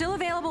 Now, still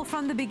available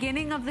from the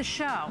beginning of the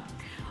show.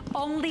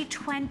 Only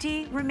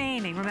 20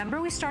 remaining. Remember,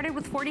 we started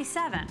with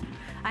 47.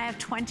 I have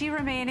 20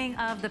 remaining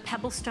of the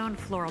Pebblestone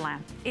floral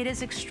lamp. It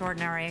is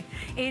extraordinary.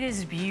 It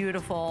is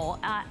beautiful.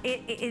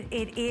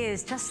 It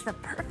is just the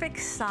perfect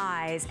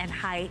size and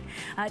height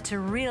to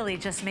really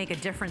just make a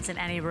difference in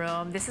any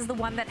room. This is the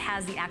one that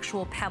has the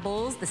actual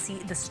pebbles,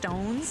 the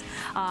stones,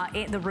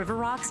 the river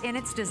rocks in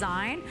its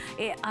design.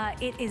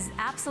 It is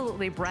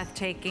absolutely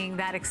breathtaking.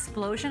 That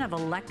explosion of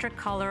electric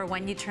color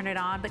when you turn it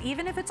on, but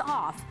even if it's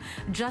off,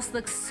 just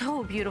looks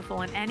so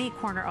beautiful in any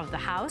corner of the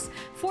house.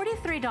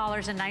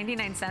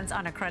 $43.99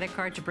 on a credit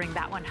card to bring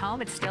that one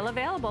home. It's still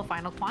available.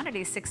 Final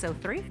quantity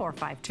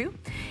 603-452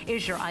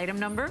 is your item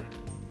number.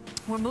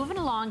 We're moving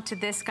along to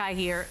this guy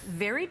here,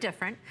 very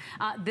different.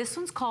 This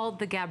one's called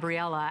the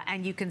Gabriella,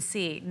 and you can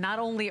see not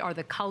only are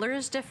the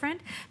colors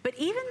different, but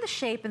even the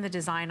shape and the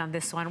design on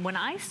this one. When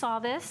I saw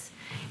this,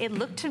 it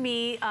looked to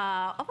me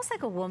almost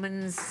like a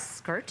woman's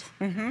skirt.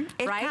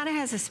 It right? kind of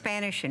has a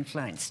Spanish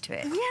influence to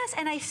it. Yes,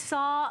 and I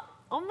saw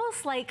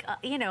almost like,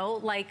 you know,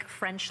 like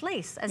French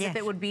lace, as if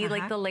it would be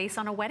like the lace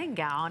on a wedding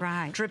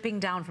gown, dripping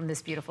down from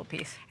this beautiful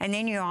piece. And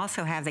then you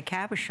also have the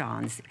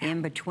cabochons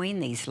in between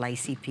these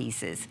lacy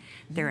pieces.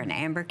 They're an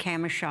amber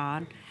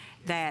cabochon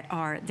that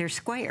they're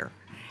square,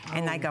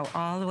 and they go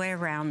all the way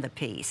around the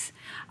piece.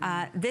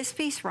 This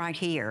piece right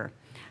here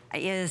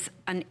is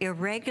an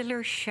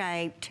irregular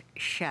shaped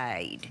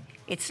shade.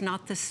 It's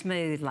not the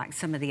smooth like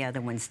some of the other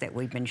ones that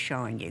we've been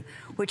showing you,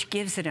 which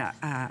gives it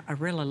a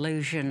real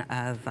illusion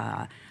of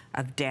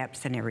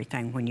depth and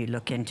everything when you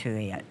look into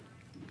it.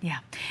 Yeah,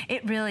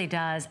 it really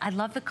does. I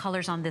love the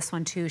colors on this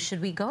one too.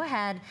 Should we go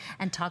ahead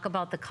and talk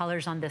about the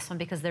colors on this one,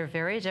 because they're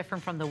very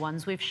different from the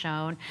ones we've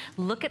shown.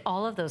 Look at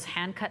all of those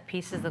hand-cut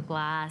pieces of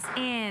glass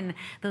in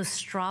those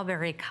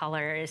strawberry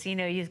colors. You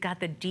know, you've got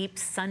the deep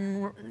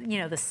sun, you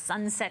know, the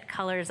sunset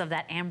colors of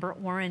that amber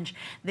orange,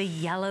 the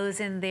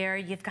yellows in there.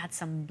 You've got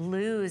some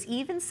blues,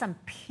 even some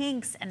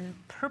pinks and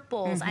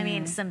purples. I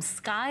mean, some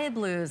sky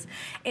blues.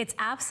 It's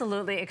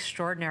absolutely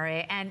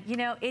extraordinary. And, you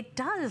know, it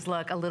does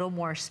look a little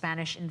more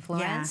Spanish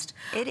influenced.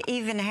 It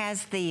even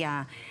has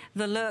the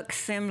look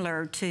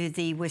similar to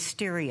the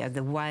wisteria,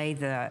 the way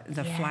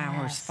the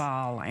flowers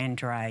fall and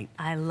drape.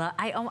 I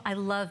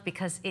love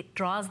because it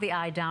draws the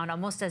eye down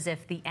almost as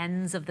if the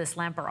ends of this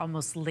lamp are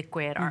almost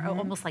liquid, or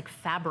almost like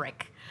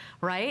fabric,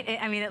 right?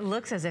 I mean, it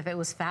looks as if it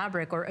was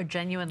fabric or a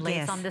genuine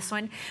lace on this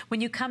one. When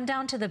you come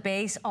down to the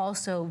base,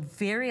 also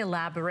very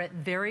elaborate,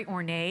 very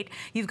ornate.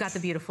 You've got the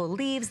beautiful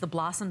leaves, the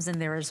blossoms in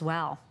there as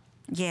well.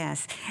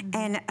 Yes,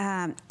 and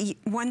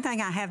one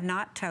thing I have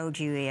not told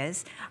you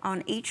is,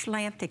 on each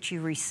lamp that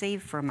you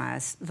receive from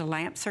us, the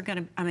lamps are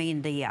going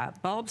to, the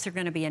bulbs are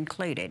going to be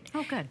included.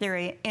 Oh, good.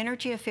 They're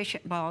energy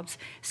efficient bulbs,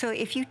 so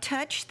if you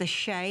touch the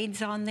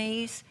shades on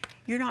these,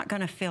 you're not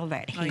going to feel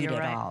that heat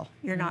at all.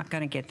 You're not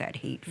going to get that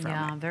heat from it.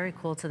 Yeah, very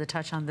cool to the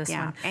touch on this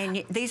one.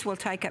 And these will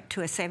take up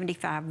to a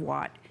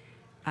 75-watt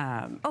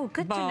good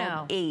to bulb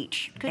know.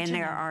 each. And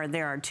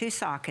there are 2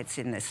 sockets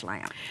in this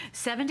lamp.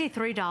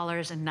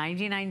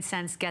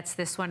 $73.99 gets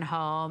this one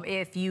home.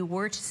 If you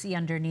were to see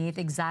underneath,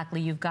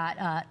 exactly, you've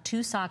got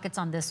 2 sockets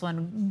on this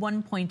one,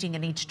 one pointing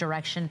in each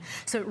direction.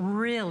 So it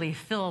really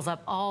fills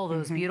up all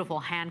those beautiful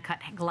hand-cut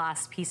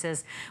glass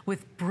pieces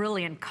with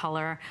brilliant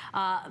color.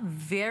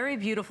 Very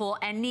beautiful,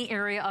 any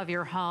area of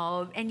your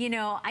home. And, you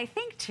know, I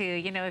think too,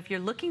 you know, if you're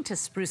looking to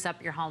spruce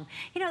up your home,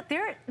 you know,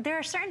 there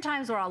are certain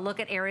times where I'll look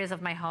at areas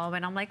of my home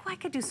and I'm like, well, I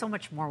could do so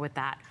much more with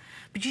that.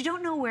 But you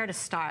don't know where to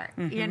start,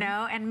 you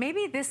know? And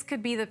maybe this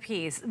could be the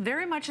piece,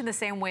 very much in the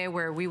same way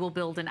where we will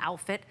build an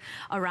outfit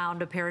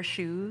around a pair of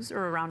shoes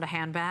or around a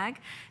handbag.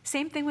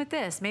 Same thing with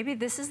this. Maybe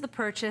this is the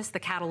purchase, the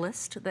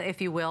catalyst,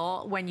 if you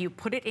will, when you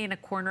put it in a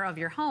corner of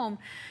your home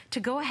to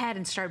go ahead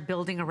and start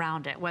building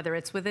around it, whether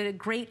it's with a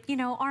great, you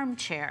know,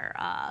 armchair,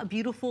 a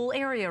beautiful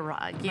area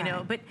rug, you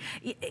know. But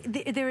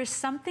there is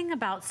something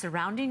about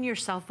surrounding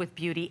yourself with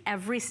beauty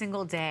every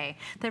single day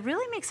that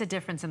really makes a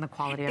difference in the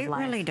quality of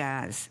life. It really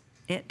does.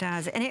 It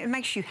does, and it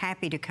makes you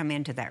happy to come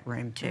into that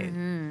room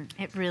too.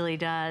 It really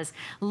does.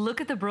 Look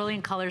at the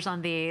brilliant colors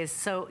on these.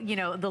 So, you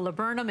know, the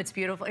laburnum, it's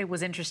beautiful. It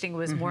was interesting, it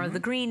was more of the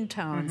green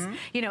tones.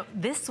 You know,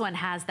 this one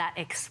has that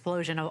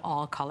explosion of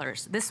all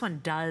colors. This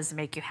one does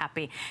make you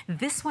happy.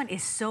 This one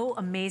is so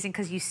amazing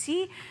because you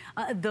see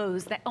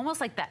those, that almost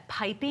like that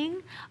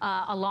piping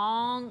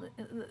along,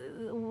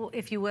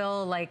 if you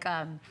will, like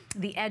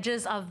the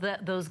edges of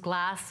those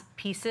glass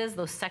pieces,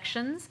 those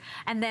sections,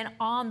 and then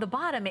on the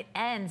bottom it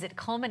ends, it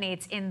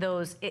culminates in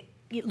those, it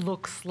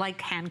looks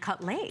like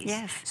hand-cut lace.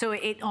 Yes. So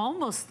it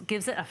almost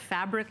gives it a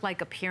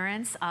fabric-like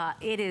appearance.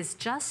 It is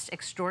just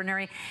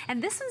extraordinary.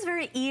 And this one's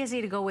very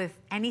easy to go with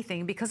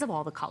anything because of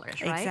all the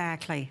colors, right?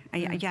 Exactly.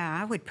 Yeah,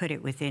 I would put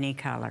it with any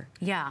color.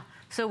 Yeah.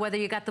 So whether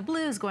you got the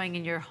blues going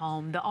in your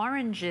home, the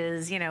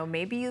oranges, you know,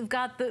 maybe you've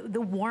got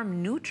the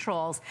warm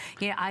neutrals.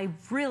 You know, I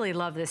really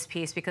love this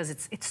piece because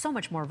it's so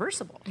much more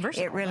versatile.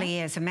 It really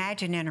is.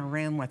 Imagine in a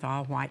room with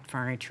all white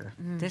furniture.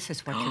 This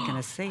is what you're going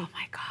to see. Oh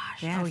my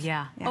gosh. Yes. Oh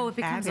yeah. Oh, it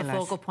becomes Fabulous. a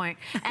focal point.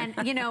 And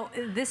you know,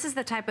 this is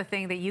the type of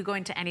thing that you go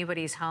into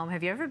anybody's home.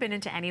 Have you ever been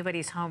into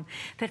anybody's home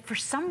that for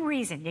some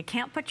reason you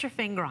can't put your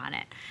finger on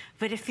it,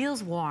 but it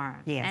feels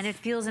warm and it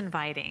feels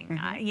inviting?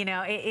 You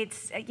know,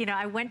 you know,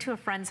 I went to a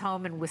friend's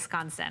home in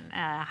Wisconsin.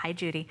 Hi,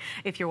 Judy,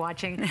 if you're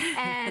watching.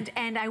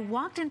 And I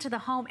walked into the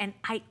home and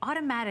I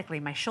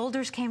automatically, my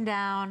shoulders came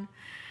down.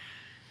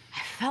 I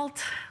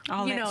felt,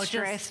 all you know,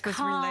 stress just was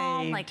calm,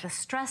 relieved. like the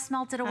stress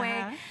melted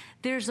away.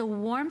 There's a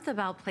warmth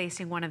about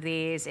placing one of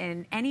these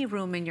in any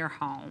room in your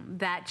home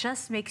that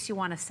just makes you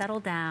want to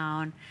settle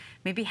down,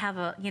 maybe have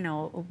a, you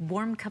know, a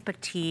warm cup of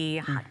tea,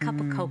 a hot cup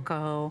of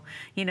cocoa,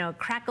 you know,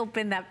 crack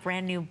open that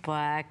brand new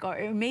book,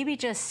 or maybe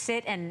just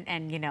sit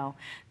and you know,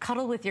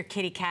 cuddle with your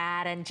kitty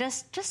cat and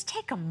just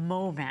take a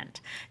moment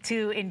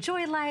to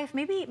enjoy life.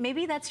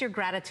 Maybe that's your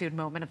gratitude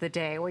moment of the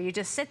day, where you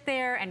just sit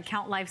there and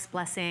count life's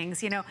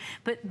blessings, you know.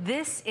 But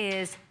this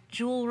is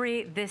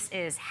jewelry, this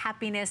is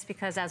happiness,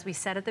 because as we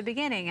said at the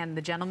beginning, and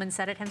the gentleman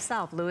said it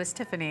himself, Dale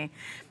Tiffany,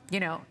 you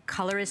know,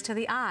 color is to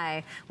the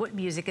eye what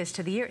music is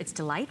to the ear. It's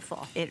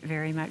delightful. It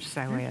very much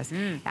so is.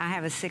 I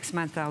have a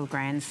 6-month-old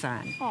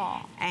grandson.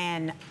 Aww.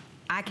 And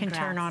I can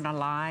turn on a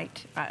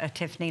light, a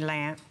Tiffany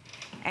lamp,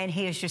 and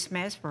he is just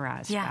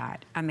mesmerized by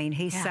it. I mean,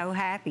 he's so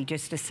happy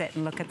just to sit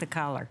and look at the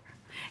color.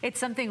 It's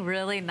something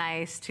really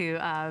nice to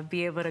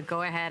be able to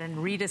go ahead and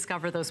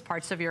rediscover those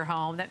parts of your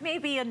home that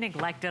maybe you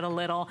neglected a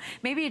little.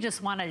 Maybe you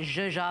just want to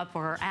zhuzh up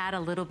or add a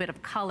little bit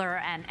of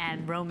color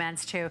and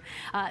romance to.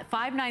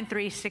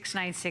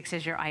 593696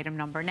 is your item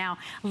number. Now,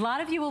 a lot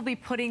of you will be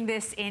putting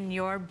this in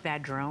your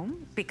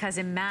bedroom, because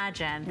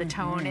imagine the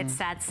tone it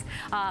sets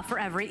for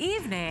every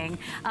evening.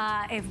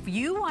 If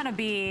you want to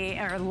be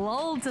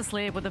lulled to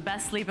sleep with the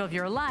best sleep of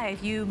your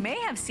life, you may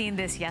have seen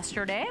this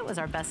yesterday. It was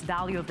our best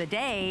value of the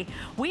day.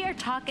 We are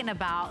talking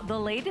about the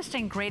latest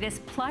and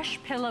greatest plush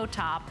pillow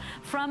top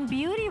from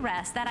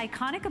Beautyrest, that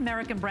iconic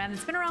American brand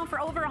that's been around for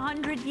over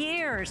 100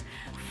 years.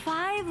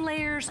 5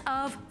 layers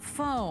of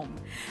foam,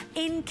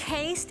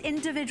 encased,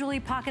 individually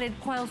pocketed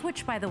coils,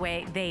 which, by the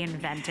way, they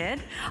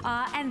invented.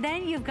 And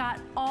then you've got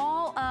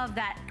all of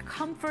that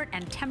comfort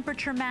and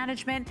temperature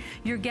management.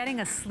 You're getting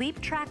a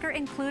sleep tracker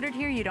included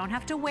here. You don't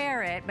have to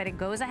wear it, but it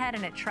goes ahead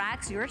and it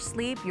tracks your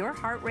sleep, your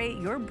heart rate,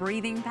 your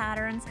breathing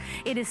patterns.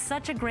 It is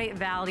such a great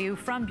value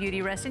from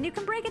Beautyrest, and you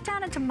can break it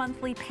down into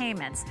monthly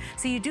payments.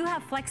 So you do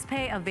have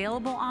FlexPay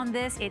available on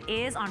this. It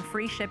is on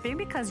free shipping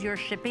because your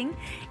shipping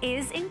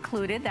is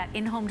included. That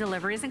in-home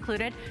delivery is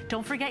included.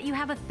 Don't forget you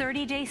have a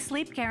 30-day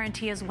sleep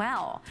guarantee as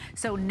well.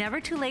 So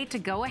never too late to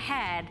go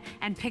ahead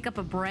and pick up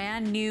a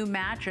brand new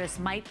mattress.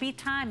 Might be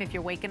time, if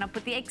you're waking up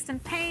with the aches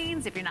and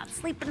pains, if you're not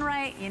sleeping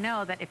right, you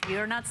know that if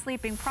you're not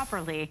sleeping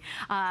properly,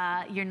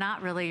 you're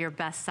not really your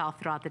best self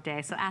throughout the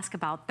day. So ask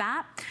about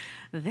that.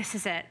 This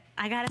is it.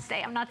 I gotta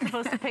say, I'm not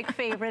supposed to pick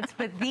favorites,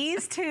 but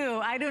these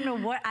two, I don't know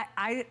what,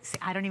 I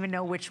don't even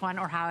know which one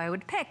or how I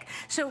would pick.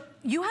 So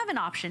you have an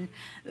option.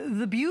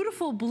 The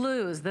beautiful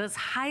blues, those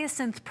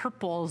hyacinth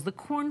purples, the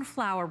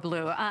cornflower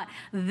blue.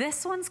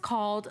 This one's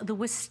called the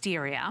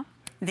Wisteria.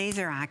 These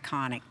are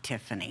iconic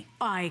Tiffany.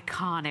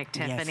 Iconic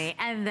Tiffany. Yes.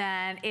 And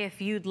then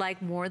if you'd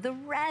like more of the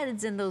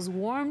reds and those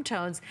warm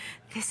tones,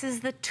 this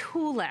is the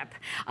Tulip.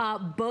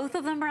 Both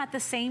of them are at the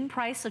same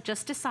price, so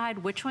just decide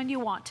which one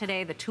you want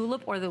today, the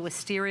Tulip or the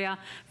Wisteria.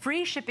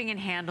 Free shipping and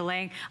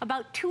handling,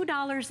 about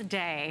 $2 a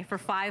day for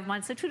 5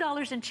 months, so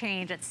 $2 and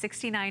change at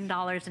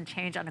 $69 and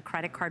change on a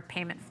credit card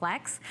payment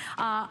flex.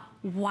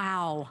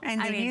 Wow. And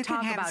I mean,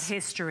 talk about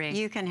history.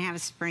 You can have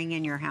spring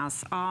in your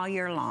house all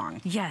year long.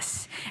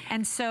 Yes.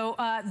 And so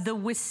the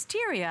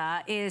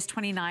Wisteria is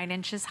 29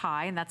 inches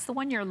high, and that's the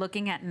one you're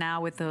looking at now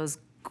with those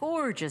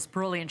gorgeous,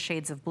 brilliant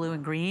shades of blue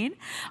and green.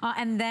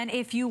 And then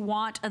if you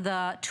want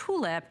the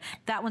Tulip,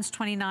 that one's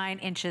 29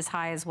 inches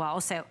high as well.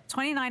 So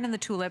 29 on the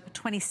Tulip,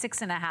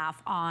 26.5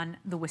 on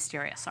the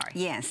Wisteria, sorry.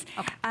 Yes.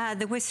 Okay.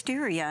 The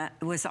Wisteria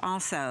was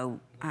also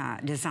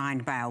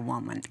designed by a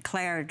woman.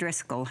 Clara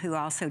Driscoll, who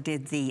also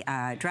did the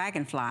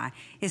Dragonfly,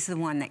 is the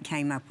one that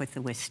came up with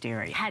the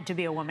Wisteria. Had to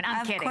be a woman.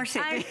 I'm kidding. Of course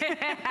it did.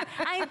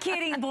 I'm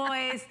kidding,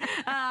 boys.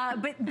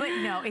 But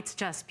no, it's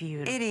just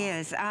beautiful. It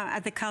is.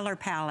 The color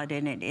palette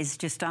in it is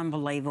just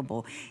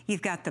unbelievable.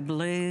 You've got the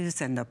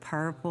blues and the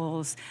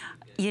purples,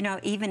 you know,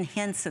 even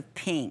hints of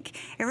pink.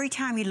 Every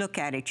time you look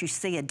at it, you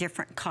see a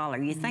different color.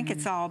 You think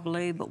it's all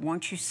blue, but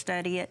once you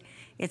study it,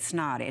 it's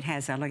not. It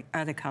has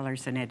other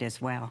colors in it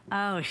as well.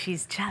 Oh,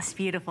 she's just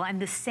beautiful.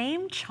 And the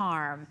same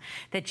charm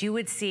that you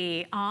would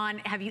see on,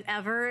 have you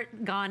ever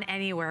gone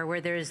anywhere where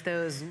there's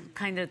those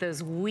kind of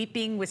those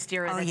weeping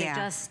wisteria that they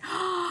just,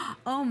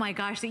 oh my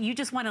gosh, that you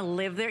just want to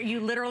live there. You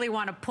literally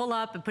want to pull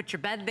up and put your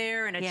bed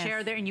there and a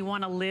chair there, and you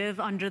want to live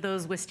under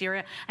those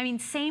wisteria. I mean,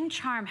 same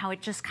charm, how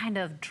it just kind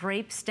of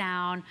drapes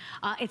down.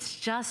 It's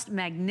just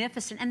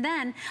magnificent. And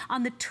then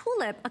on the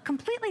Tulip, a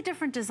completely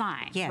different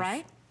design,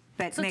 right?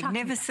 But so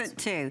magnificent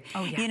too.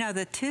 Oh, yeah. You know,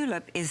 the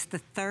tulip is the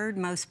 3rd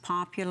most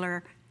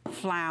popular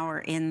flower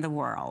in the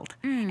world.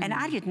 And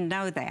I didn't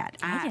know that.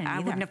 I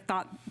wouldn't have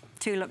thought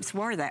tulips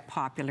were that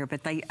popular,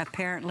 but they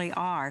apparently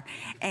are.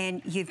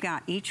 And you've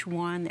got each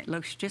one that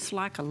looks just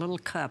like a little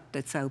cup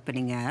that's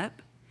opening up.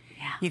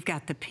 Yeah. You've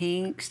got the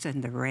pinks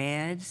and the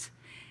reds.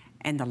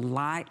 and the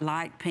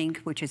light pink,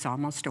 which is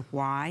almost a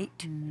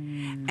white.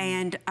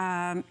 And,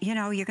 you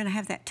know, you're going to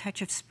have that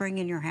touch of spring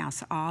in your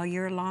house all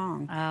year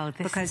long. Oh,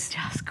 this because is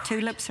just gorgeous.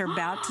 tulips are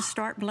about to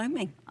start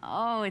blooming.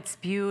 Oh, it's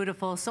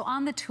beautiful. So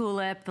on the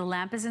tulip, the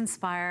lamp is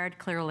inspired,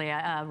 clearly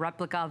a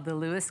replica of the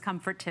Louis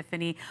Comfort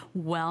Tiffany,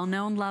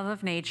 well-known love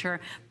of nature,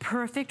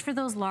 perfect for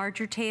those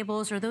larger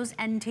tables or those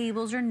end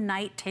tables or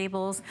night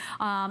tables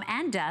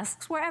and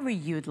desks, wherever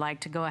you'd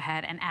like to go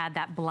ahead and add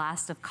that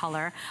blast of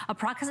color.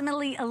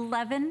 Approximately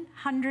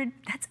 1,100,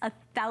 that's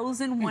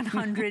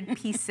 1,100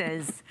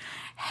 pieces,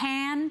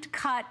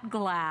 hand-cut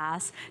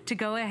glass to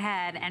go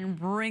ahead and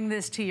bring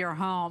this to your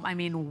home. I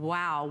mean,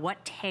 wow,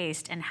 what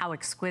taste and how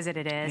exquisite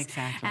it is.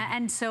 Exactly.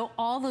 And so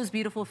all those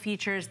beautiful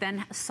features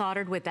then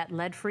soldered with that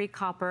lead-free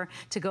copper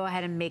to go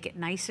ahead and make it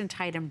nice and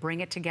tight and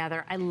bring it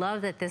together. I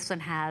love that this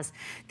one has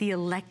the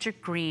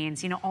electric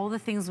greens, you know, all the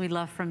things we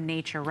love from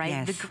nature, right?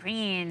 Yes. The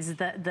greens,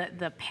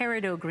 the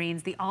peridot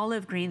greens, the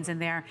olive greens in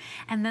there,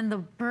 and then the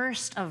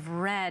burst of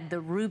red,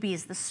 the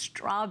rubies, the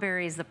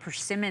strawberries, the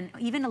persimmon,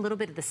 even a little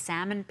bit of the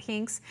salmon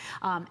pinks,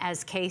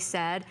 as Kay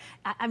said.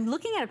 I'm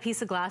looking at a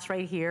piece of glass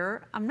right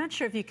here. I'm not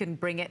sure if you can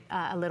bring it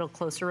a little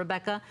closer,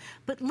 Rebecca,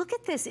 but look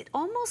at this. It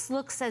almost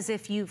looks as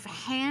if you've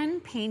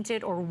hand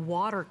painted or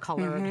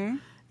watercolored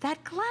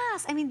that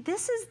glass. I mean,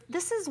 this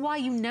is why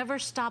you never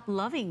stop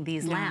loving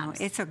these lamps.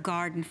 It's a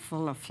garden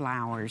full of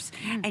flowers.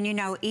 And you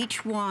know,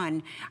 each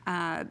one,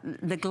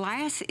 the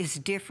glass is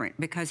different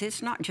because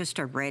it's not just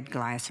a red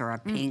glass or a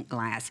pink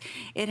glass.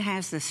 It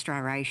has the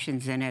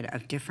striations in it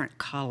of different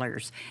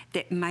colors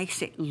that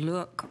makes it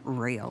look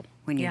real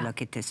when you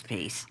look at this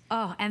piece.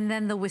 Oh, and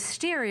then the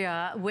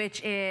wisteria,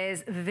 which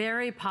is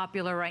very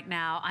popular right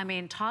now. I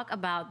mean, talk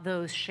about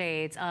those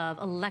shades of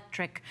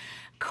electric,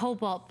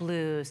 cobalt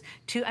blues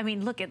to, I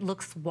mean, look, it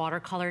looks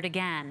watercolored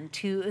again,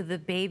 to the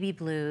baby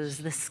blues,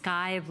 the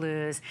sky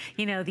blues,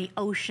 you know, the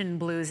ocean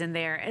blues in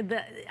there,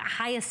 the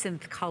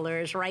hyacinth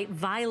colors, right?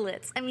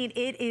 Violets. I mean,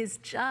 it is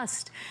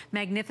just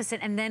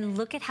magnificent. And then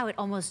look at how it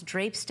almost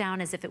drapes down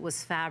as if it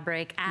was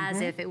fabric, as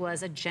if it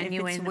was a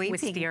genuine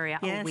wisteria.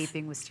 Yes. Oh,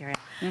 weeping wisteria.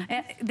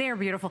 They're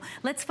beautiful.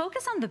 Let's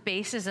focus on the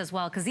bases as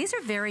well, because these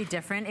are very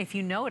different. If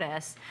you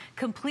notice,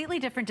 completely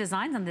different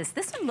designs on this.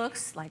 This one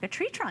looks like a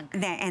tree trunk.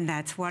 And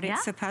that's what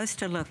it's supposed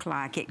to look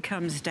like. It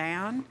comes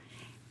down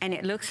and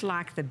it looks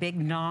like the big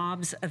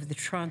knobs of the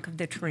trunk of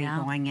the tree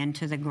going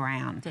into the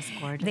ground. Just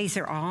gorgeous. These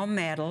are all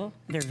metal.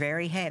 They're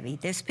very heavy.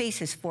 This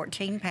piece is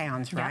 14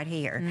 pounds right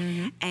here.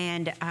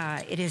 And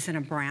it is in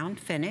a brown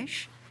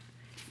finish.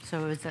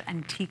 So it's an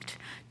antiqued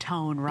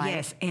tone, right?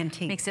 Yes,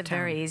 antique Makes it tone.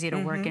 very easy to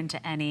work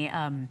into any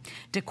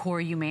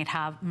decor you might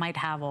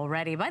have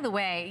already. By the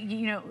way,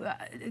 you know,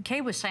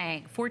 Kay was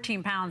saying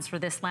 14 pounds for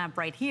this lamp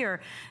right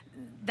here.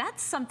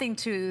 That's something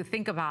to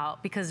think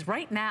about because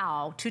right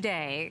now,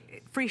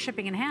 today, free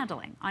shipping and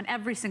handling on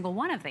every single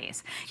one of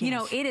these. Yes. You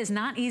know, it is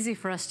not easy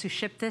for us to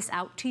ship this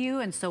out to you,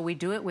 and so we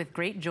do it with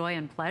great joy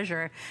and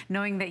pleasure,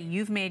 knowing that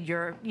you've made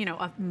your, you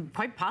know,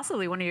 quite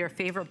possibly one of your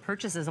favorite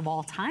purchases of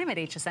all time at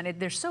HSN.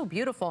 They're so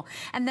beautiful.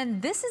 And then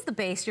this is the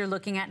base you're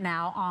looking at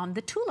now on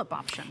the tulip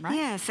option, right?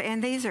 Yes,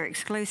 and these are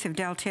exclusive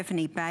Dale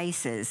Tiffany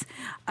bases.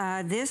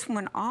 This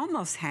one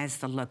almost has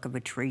the look of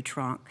a tree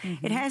trunk.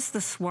 It has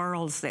the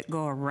swirls that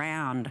go around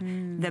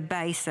the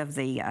base of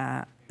the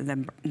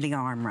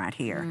arm right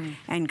here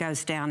and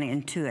goes down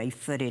into a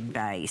footed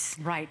base.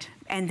 Right.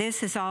 And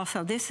this is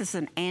also, this is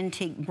an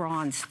antique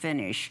bronze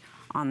finish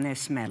on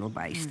this metal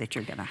base that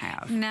you're gonna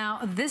have. Now,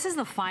 this is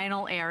the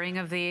final airing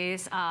of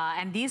these,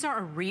 and these are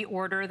a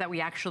reorder that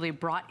we actually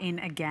brought in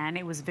again.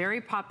 It was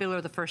very popular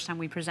the first time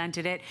we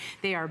presented it.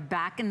 They are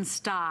back in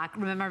stock.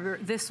 Remember,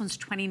 this one's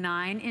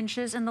 29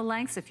 inches in the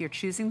length. So if you're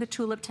choosing the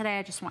tulip today,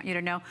 I just want you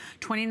to know,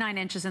 29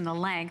 inches in the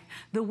length.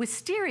 The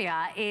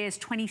wisteria is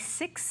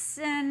 26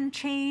 and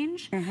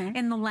change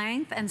in the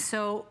length, and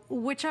so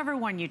whichever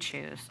one you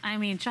choose, I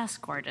mean,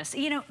 just gorgeous.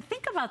 You know,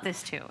 think about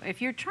this too.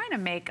 If you're trying to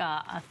make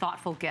a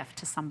thoughtful gift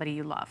to somebody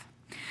you love,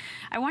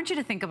 I want you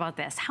to think about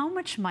this. How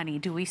much money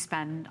do we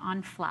spend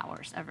on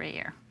flowers every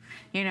year?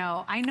 You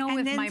know, I know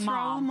with my mom,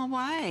 throw them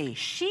away.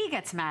 She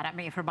gets mad at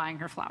me for buying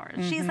her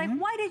flowers. She's like,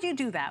 why did you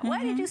do that?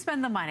 Why did you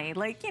spend the money?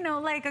 Like, you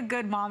know, like a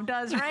good mom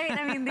does, right?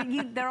 I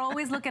mean, they're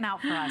always looking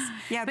out for us.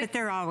 Yeah, but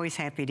they're always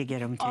happy to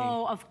get them too.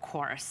 Oh, of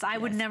course. I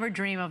would never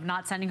dream of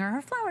not sending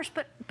her flowers,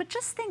 but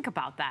just think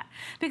about that.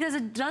 Because a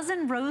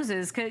dozen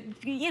roses could,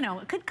 you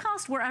know, could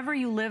cost wherever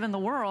you live in the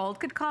world,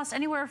 could cost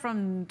anywhere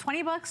from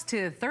 20 bucks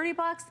to 30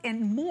 bucks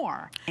and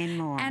more. And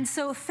more. And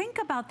so think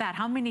about that.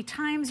 How many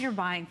times you're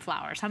buying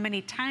flowers, how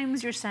many times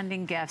you're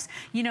sending gifts.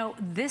 You know,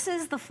 this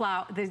is the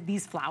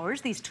these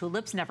flowers, these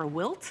tulips never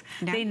wilt,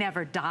 they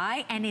never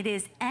die, and it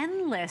is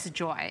endless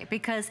joy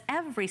because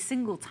every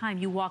single time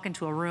you walk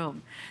into a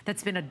room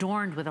that's been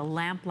adorned with a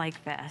lamp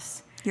like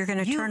this, You're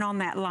going to turn on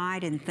that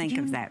light and think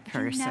of that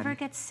person. You never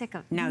get sick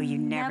of. No, you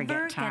never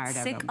get tired of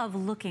them. Sick of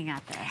looking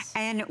at this.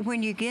 And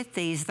when you get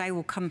these, they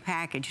will come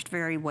packaged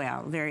very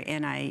well. They're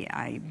in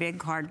a big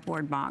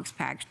cardboard box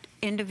packed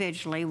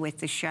individually with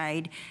the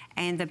shade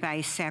and the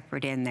base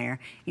separate in there.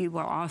 You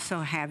will also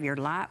have your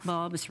light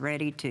bulbs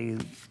ready to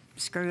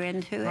screw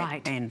into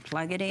it and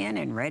plug it in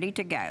and ready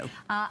to go.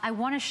 I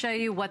want to show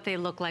you what they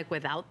look like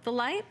without the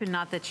light, but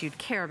not that you'd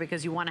care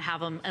because you want to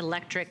have them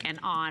electric and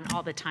on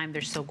all the time.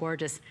 They're so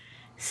gorgeous.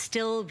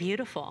 Still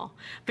beautiful.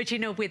 But you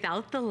know,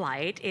 without the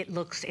light, it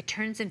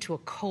turns into a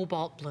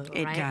cobalt blue, right?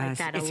 It does. Like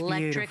that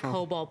electric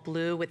cobalt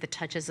blue with the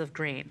touches of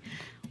green.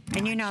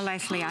 And you know,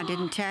 Leslie, I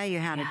didn't tell you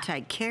how to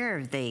take care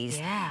of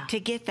these. To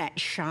get that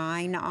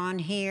shine on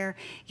here,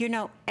 you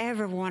don't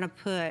ever want to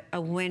put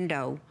a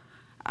window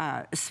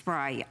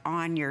spray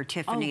on your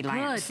Tiffany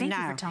lamps. Thank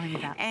you for telling me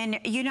that. And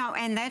you know,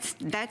 and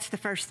that's the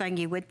first thing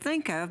you would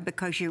think of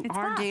because you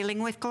are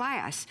dealing with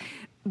glass.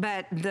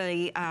 But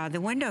the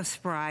window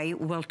spray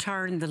will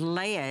turn the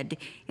lead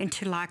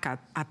into like a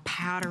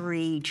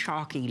powdery,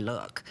 chalky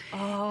look.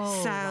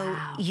 So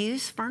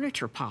use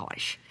furniture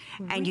polish.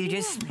 And you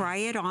just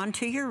spray it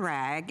onto your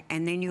rag,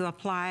 and then you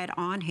apply it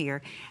on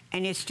here,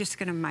 and it's just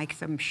going to make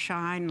them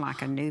shine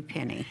like a new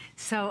penny.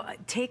 So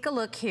take a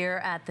look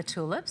here at the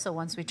tulip. So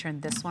once we turn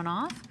this one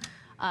off,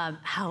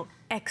 how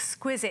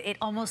exquisite. It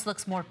almost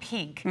looks more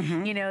pink.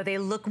 You know, they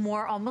look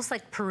more almost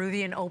like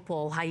Peruvian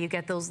opal, how you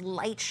get those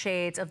light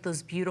shades of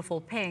those beautiful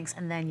pinks,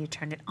 and then you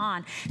turn it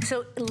on.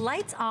 So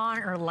lights on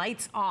or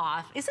lights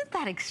off, isn't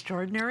that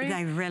extraordinary?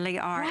 They really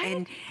are.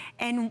 Right?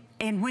 And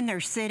when they're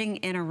sitting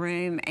in a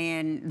room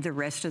and the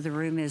rest of the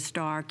room is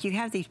dark, you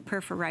have these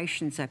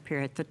perforations up here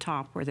at the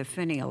top where the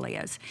finial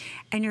is,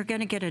 and you're going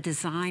to get a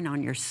design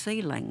on your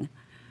ceiling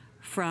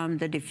from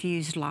the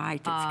diffused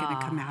light that's going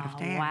to come out of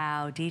there.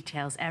 Wow,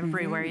 details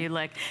everywhere you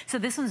look. So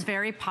this one's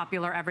very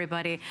popular,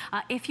 everybody.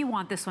 If you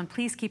want this one,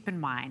 please keep in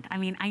mind, I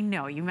mean, I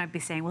know you might be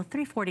saying, well,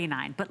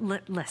 $349, but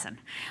listen,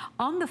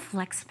 on the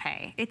Flex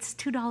Pay, it's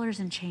 $2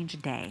 and change a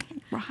day.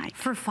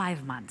 For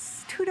 5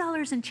 months.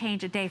 $2 and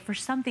change a day for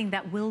something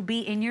that will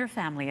be in your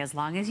family as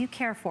long as you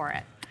care for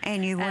it.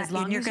 And you're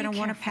going to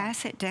want to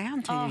pass it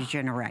down to your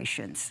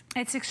generations.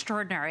 It's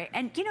extraordinary.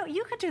 And you know,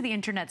 you could do the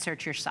internet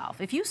search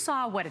yourself. If you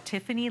saw what a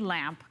Tiffany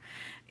lamp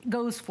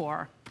goes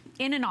for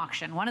in an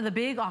auction, one of the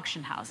big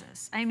auction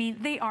houses, I mean,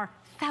 they are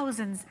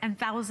thousands and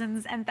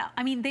thousands and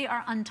I mean, they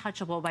are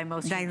untouchable by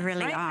most humans. They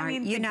really are. I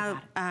mean, you know,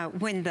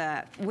 when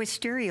the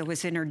wisteria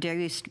was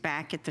introduced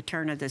back at the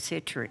turn of the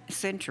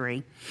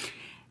century,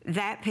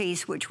 that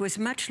piece, which was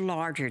much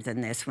larger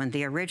than this one,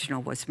 the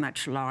original was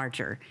much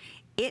larger,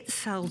 it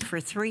sold for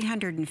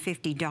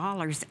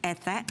 $350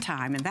 at that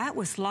time, and that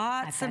was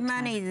lots of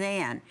money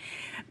then.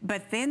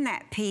 But then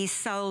that piece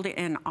sold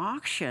in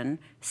auction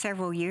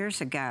several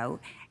years ago,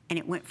 and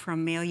it went for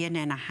 $1.5 million.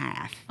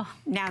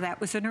 Now, that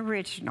was an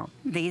original.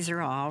 These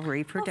are all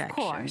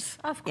reproductions.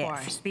 Of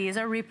course. These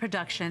are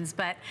reproductions,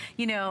 but,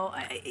 you know,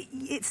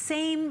 it's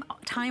same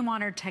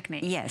time-honored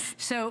technique.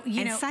 So,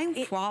 you know.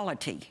 Same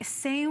quality.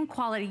 Same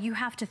quality. You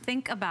have to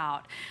think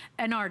about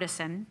an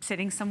artisan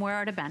sitting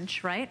somewhere at a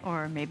bench, right?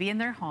 Or maybe in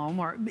their home,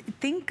 or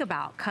think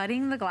about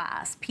cutting the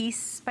glass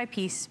piece by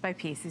piece by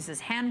piece. This is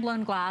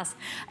hand-blown glass.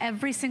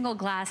 Every single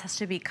glass has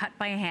to be cut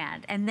by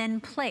hand and then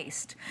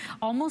placed,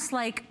 almost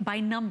like by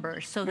number,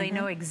 so they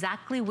know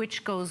exactly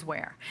which goes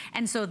where.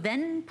 And so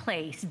then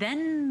placed,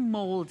 then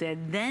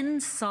molded,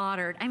 then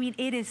soldered. I mean,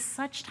 it is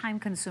such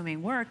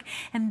time-consuming work,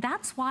 and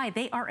that's why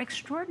they are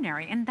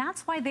extraordinary, and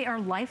that's why they are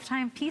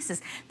lifetime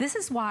pieces. This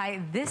is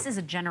why this is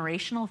a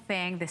generational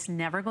thing. This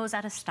never goes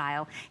out of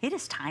style. It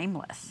is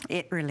timeless.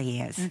 It really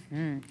is.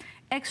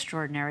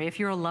 Extraordinary. If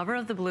you're a lover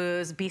of the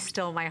blues, be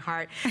still my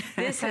heart.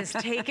 This has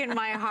taken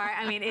my heart.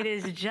 I mean, it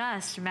is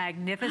just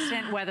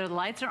magnificent, whether the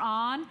lights are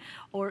on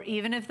or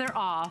even if they're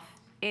off.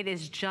 It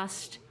is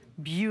just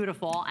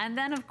beautiful. And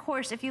then, of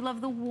course, if you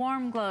love the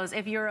warm glows,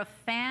 if you're a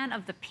fan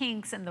of the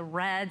pinks and the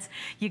reds,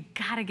 you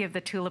gotta give the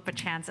tulip a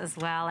chance as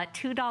well. At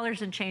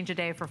 $2 and change a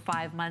day for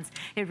 5 months,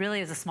 it really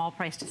is a small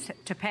price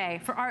to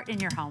pay for art in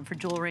your home, for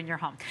jewelry in your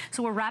home.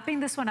 So we're wrapping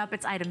this one up.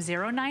 It's item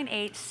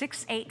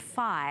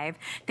 098685.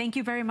 Thank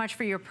you very much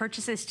for your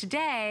purchases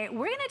today.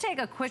 We're gonna take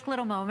a quick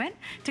little moment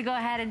to go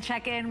ahead and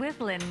check in with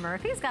Lynn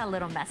Murphy. He's got a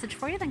little message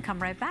for you, then come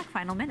right back.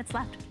 Final minutes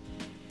left.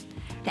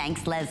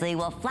 Thanks, Leslie.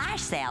 Well, flash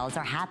sales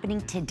are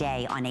happening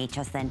today on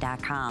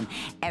hsn.com.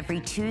 Every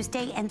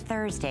Tuesday and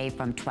Thursday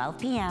from 12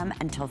 p.m.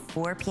 until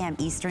 4 p.m.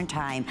 Eastern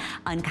Time.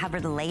 Uncover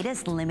the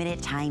latest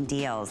limited time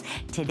deals.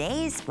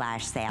 Today's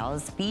flash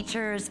sales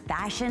features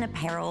fashion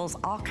apparels,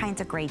 all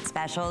kinds of great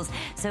specials.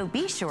 So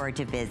be sure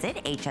to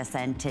visit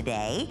HSN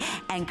today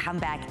and come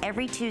back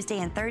every Tuesday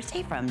and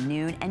Thursday from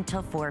noon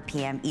until 4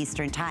 p.m.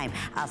 Eastern Time.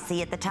 I'll see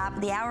you at the top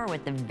of the hour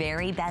with the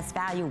very best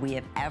value we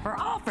have ever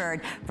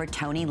offered for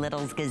Tony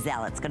Little's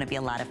Gazelle. It's going to be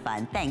a lot of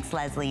fun. Thanks,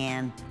 Leslie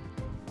Ann.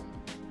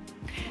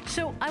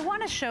 So I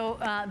want to show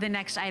the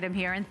next item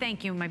here, and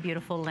thank you, my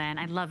beautiful Lynn.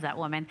 I love that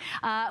woman.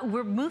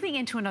 We're moving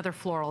into another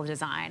floral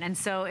design, and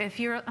so if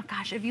you're, oh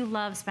gosh, if you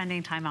love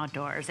spending time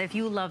outdoors, if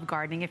you love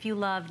gardening, if you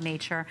love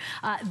nature,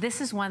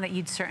 this is one that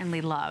you'd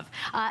certainly love.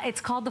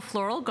 It's called the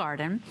Floral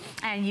Garden,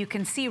 and you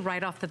can see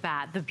right off the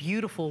bat the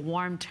beautiful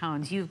warm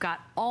tones. You've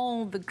got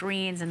all the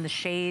greens and the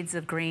shades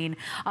of green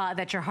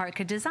that your heart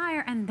could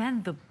desire, and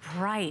then the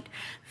bright,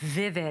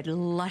 vivid,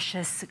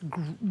 luscious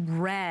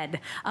red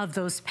of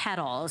those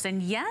petals.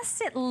 And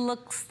yes, it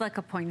looks like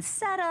a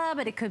poinsettia,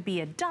 but it could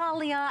be a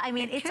dahlia. I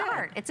mean, it's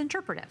art. It's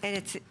interpretive.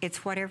 And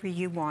it's whatever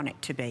you want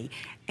it to be.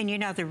 And you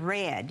know, the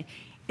red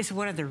is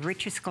one of the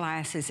richest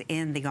glasses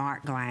in the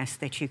art glass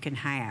that you can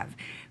have.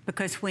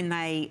 Because when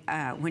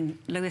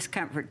Louis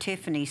Comfort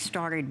Tiffany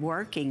started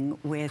working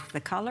with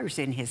the colors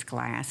in his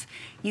glass,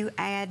 you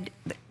add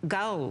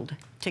gold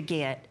to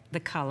get the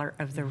color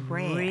of the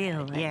red.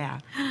 Really? Yeah.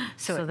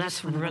 So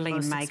that's really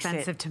most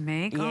expensive to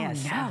make?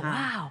 Yes. Oh, no.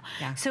 Wow.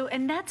 Yeah. So,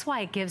 and that's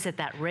why it gives it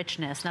that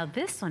richness. Now,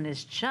 this one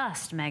is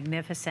just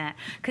magnificent.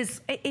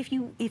 Because if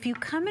you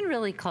come in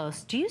really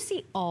close, do you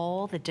see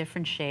all the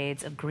different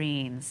shades of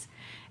greens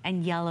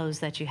and yellows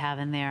that you have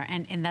in there?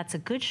 And that's a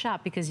good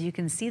shot because you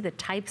can see the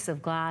types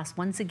of glass,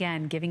 once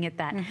again, giving it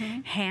that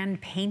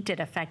hand-painted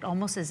effect,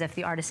 almost as if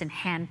the artisan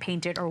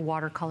hand-painted or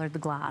watercolored the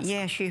glass.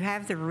 Yes, you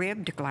have the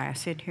ribbed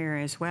glass in here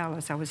as well,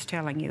 as I was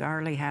telling you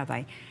earlier, how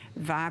they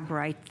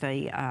vibrate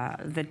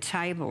the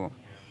table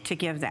to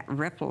give that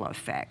ripple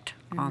effect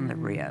on the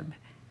rib.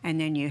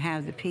 And then you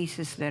have the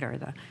pieces that are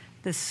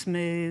the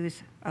smooth,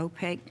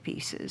 opaque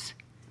pieces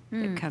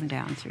that come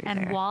down through there.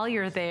 And while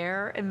you're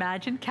there,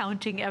 imagine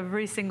counting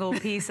every single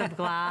piece of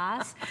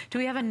glass. Do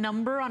we have a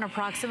number on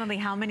approximately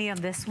how many on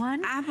this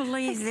one? I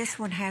believe this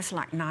one has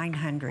like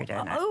 900 in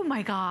it. Oh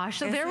my gosh.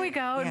 So there we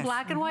go, in Yes.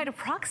 black and white,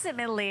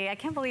 approximately. I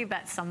can't believe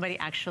that somebody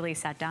actually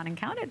sat down and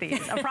counted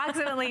these.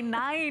 Approximately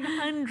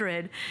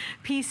 900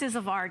 pieces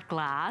of art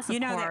glass. Of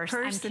course,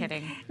 I'm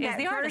kidding. That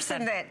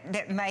person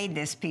that made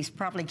this piece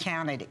probably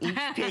counted each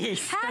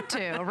piece. Had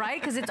to, right?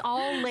 Because it's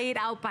all laid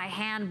out by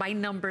hand, by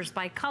numbers,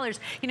 by colors.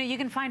 You know, you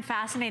can find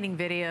fascinating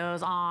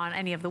videos on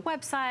any of the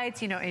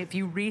websites. You know, if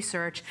you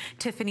research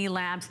Tiffany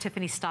lamps,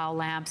 Tiffany style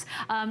lamps,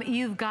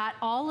 you've got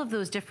all of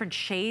those different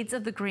shades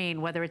of the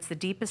green, whether it's the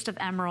deepest of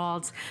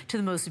emeralds to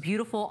the most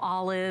beautiful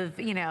olive,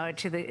 you know,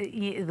 to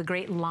the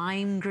great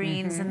lime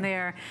greens in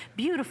there,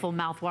 beautiful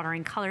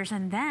mouth-watering colors.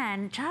 And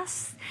then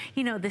just,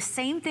 you know, the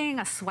same thing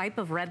a swipe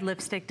of red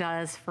lipstick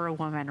does for a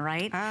woman,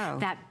 right? Oh.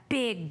 That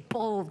big,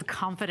 bold,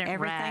 confident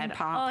Everything red.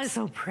 pops. Oh, it's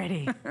so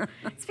pretty.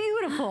 It's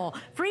beautiful.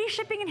 Free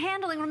shipping and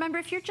handling. Remember,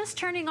 if you're just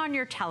turning on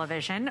your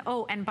television,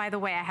 oh, and by the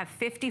way, I have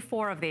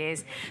 54 of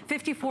these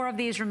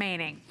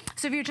remaining.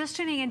 So if you're just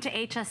tuning into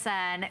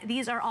HSN,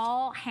 these are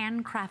all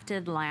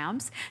handcrafted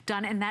lamps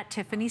done in that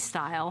Tiffany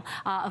style.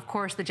 Of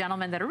course, the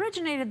gentleman that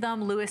originated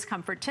them, Louis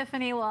Comfort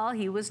Tiffany, well,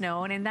 he was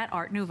known in that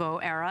Art Nouveau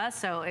era,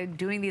 so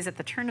doing these at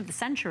the turn of the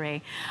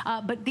century.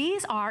 But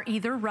these are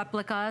either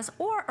replicas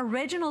or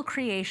original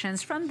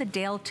creations from the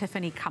Dale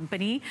Tiffany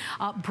company,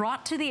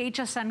 brought to the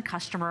HSN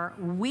customer.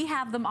 We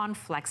have them on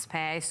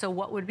FlexPay, so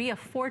what would be a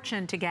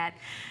fortune to get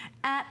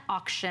at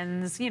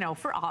auctions, you know,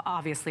 for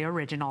obviously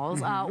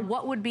originals,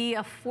 what would be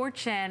a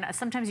fortune,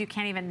 sometimes you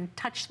can't even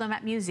touch them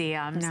at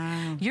museums.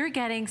 No. You're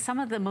getting some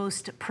of the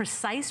most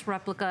precise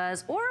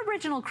replicas or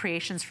original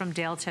creations from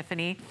Dale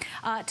Tiffany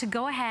to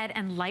go ahead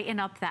and lighten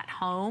up that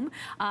home.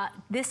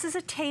 This is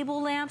a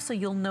table lamp, so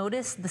you'll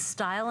notice the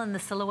style and the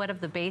silhouette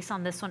of the base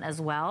on this one as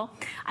well.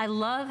 I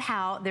love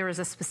how there is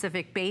a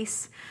specific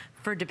base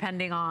for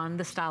depending on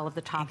the style of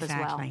the top as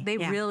well. They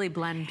really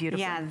blend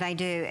beautifully. Yeah, they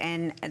do.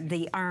 And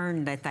the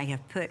urn that they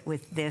have put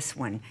with this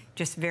one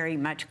just very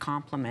much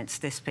complements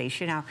this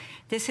piece. You know,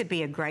 this would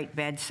be a great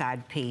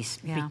bedside piece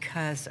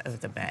because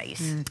of the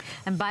base.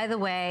 And by the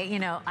way, you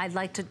know, I'd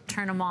like to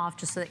turn them off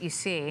just so that you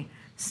see.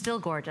 Still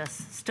gorgeous,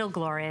 still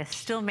glorious,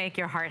 still make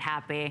your heart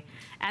happy.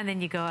 And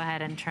then you go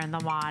ahead and turn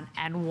them on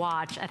and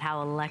watch at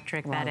how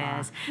electric that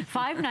is.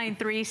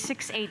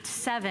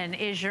 593687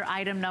 is your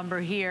item number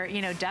here.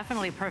 You know,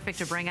 definitely perfect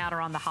to bring out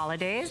around the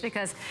holidays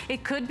because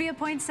it could be a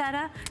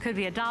poinsettia, could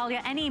be a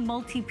dahlia, any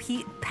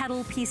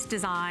multi-petal piece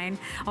design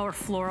or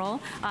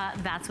floral.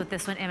 That's what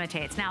this one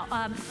imitates.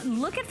 Now,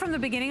 look at from the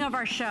beginning of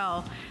our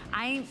show,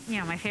 you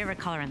know, my favorite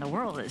color in the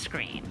world is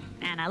green.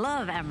 And I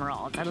love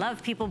emeralds. I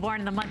love people born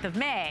in the month of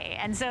May.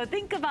 And so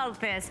think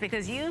about this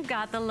because you've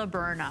got the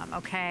laburnum,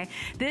 okay?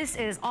 This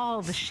is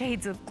all the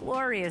shades of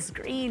glorious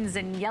greens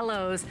and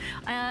yellows.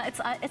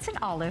 It's an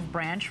olive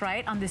branch,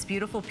 right, on this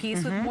beautiful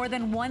piece with more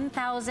than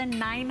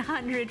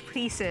 1,900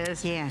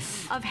 pieces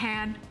of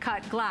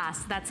hand-cut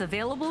glass. That's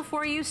available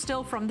for you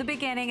still from the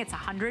beginning. It's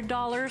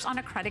 $100 on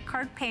a credit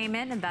card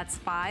payment, and that's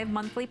 5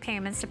 monthly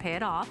payments to pay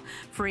it off.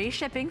 Free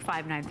shipping,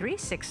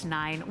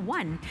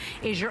 593691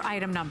 is your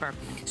item number.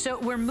 So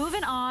we're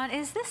moving on.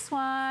 Is this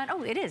one?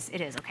 Oh, it is,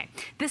 okay.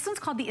 This one's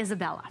called the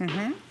Isabella.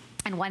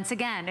 And once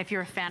again, if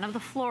you're a fan of the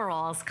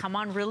florals, come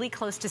on really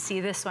close to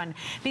see this one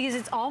because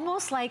it's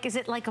almost like, is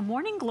it like a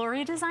Morning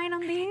Glory design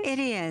on these? It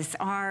is,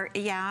 or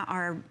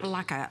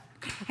like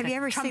Have you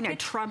ever seen a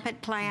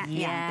trumpet plant?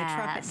 Yes. Yeah, the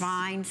trumpet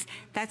vines.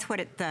 That's what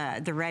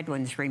the red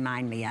ones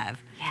remind me of.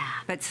 Yeah.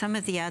 But some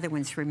of the other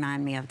ones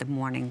remind me of the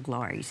morning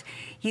glories.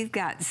 You've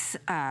got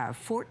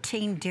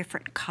 14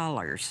 different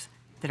colors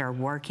that are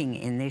working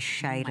in this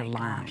shade alone.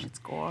 Gosh, it's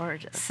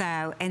gorgeous.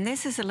 So, and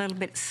this is a little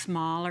bit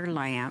smaller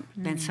lamp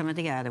than some of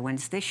the other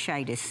ones. This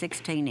shade is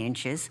 16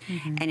 inches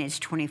and it's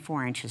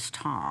 24 inches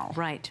tall.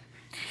 Right.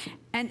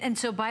 And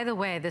so, by the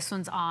way, this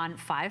one's on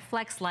 5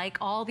 flex like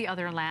all the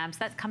other lamps.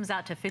 That comes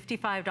out to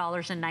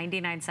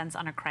 $55.99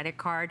 on a credit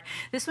card.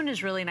 This one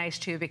is really nice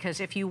too, because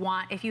if you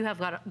have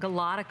got a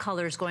lot of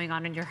colors going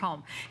on in your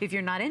home, if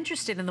you're not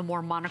interested in the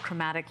more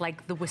monochromatic,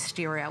 like the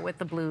wisteria with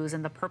the blues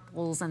and the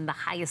purples and the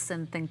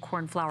hyacinth and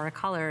cornflower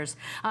colors,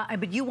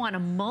 but you want a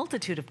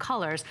multitude of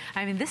colors,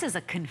 I mean, this is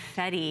a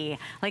confetti,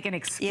 like an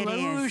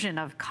explosion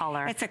of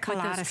color. It's a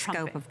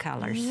kaleidoscope of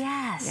colors.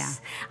 Yes.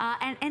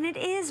 Yeah. And it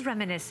is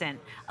reminiscent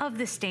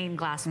of the stained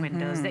glass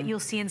windows that you'll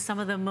see in some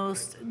of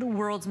the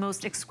world's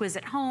most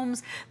exquisite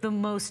homes, the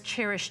most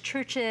cherished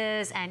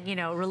churches and, you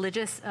know,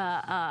 religious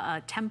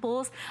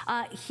temples.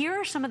 Here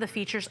are some of the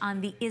features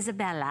on the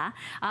Isabella.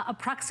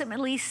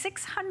 Approximately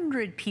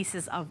 600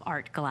 pieces of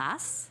art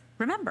glass.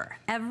 Remember,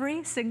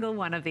 every single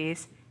one of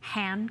these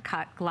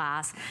hand-cut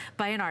glass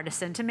by an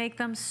artisan to make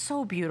them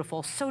so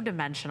beautiful, so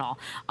dimensional.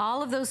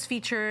 All of those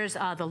features,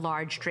 the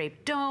large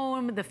draped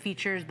dome, the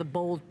features, the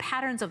bold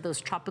patterns of those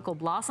tropical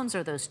blossoms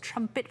or those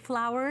trumpet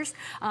flowers,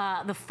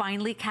 the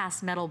finely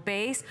cast metal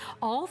base,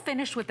 all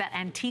finished with that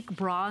antique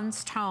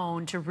bronze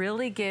tone to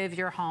really give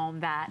your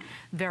home that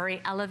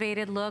very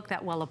elevated look,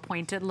 that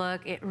well-appointed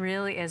look. It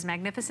really is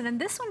magnificent.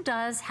 And this one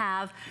does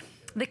have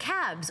the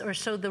cabs, or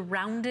so the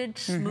rounded,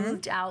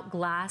 smoothed out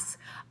glass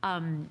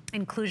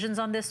inclusions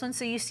on this one.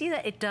 So you see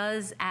that it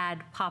does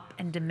add pop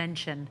and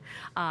dimension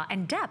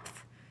and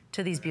depth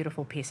to these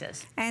beautiful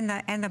pieces.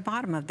 And the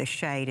bottom of the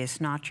shade is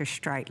not your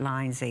straight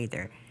lines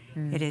either.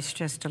 It is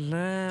just a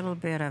little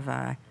bit of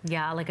a...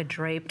 Yeah, like a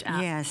draped...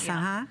 yes,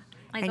 Like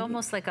and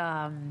almost like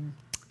a...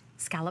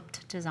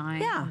 scalloped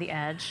design on the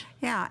edge.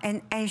 Yeah,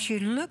 and as you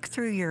look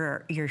through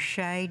your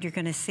shade, you're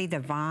going to see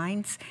the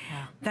vines.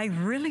 Yeah. They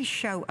really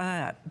show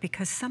up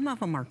because some of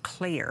them are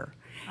clear.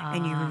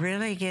 And you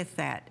really get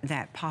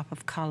that pop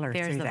of color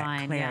through that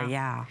vine, clear.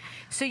 Yeah.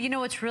 So you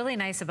know what's really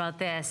nice about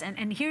this,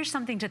 and here's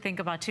something to think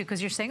about too,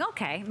 because you're saying,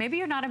 okay, maybe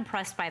you're not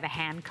impressed by the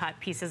hand-cut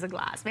pieces of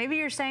glass. Maybe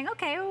you're saying,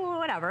 okay,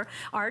 whatever,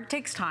 art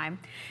takes time.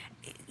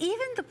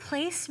 Even the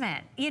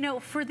placement, you know,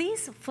 for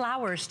these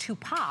flowers to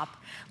pop,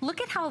 look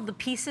at how the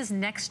pieces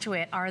next to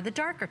it are the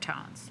darker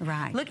tones.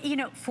 Right. Look, you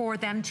know, for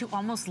them to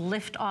almost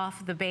lift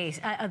off the base,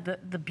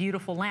 the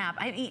beautiful lamp.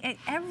 I mean,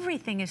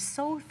 everything is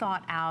so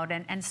thought out,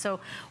 and so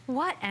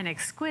what an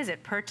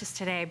exquisite purchase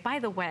today. By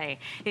the way,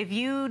 if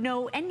you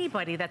know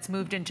anybody that's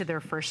moved into their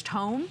first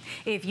home,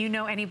 if you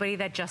know anybody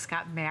that just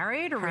got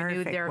married or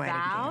renewed their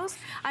vows,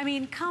 I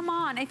mean, come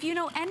on. If you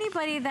know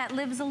anybody that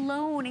lives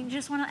alone and you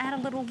just want to add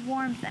a little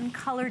warmth and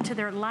color to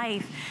their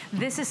life,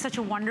 this is such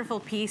a wonderful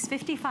piece.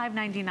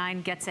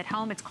 $55.99 gets it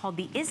home. It's called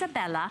the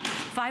Isabella.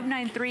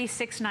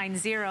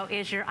 593690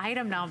 is your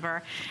item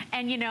number.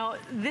 And you know,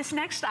 this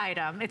next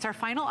item, it's our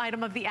final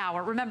item of the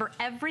hour. Remember,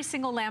 every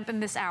single lamp in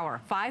this hour,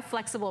 5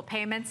 flexible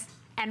payments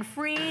and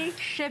free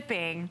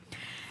shipping.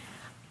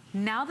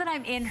 Now that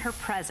I'm in her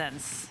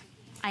presence,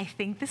 I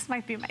think this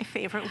might be my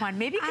favorite one.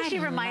 Maybe because she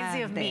reminds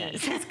me of me.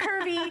 She's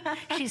curvy,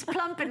 she's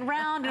plump and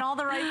round in all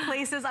the right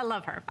places. I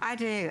love her. I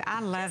do.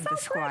 I love the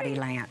squatty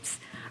lamps.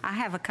 I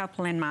have a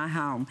couple in my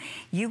home.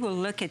 You will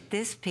look at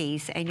this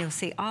piece and you'll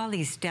see all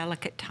these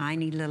delicate,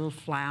 tiny little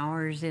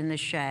flowers in the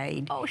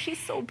shade. Oh, she's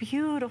so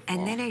beautiful.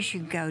 And then as you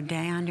go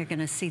down, you're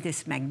gonna see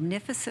this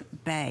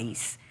magnificent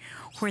base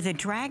where the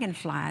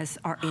dragonflies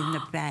are in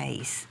the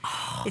base.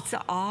 It's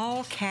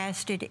all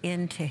casted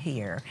into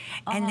here.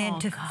 And then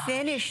to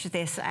finish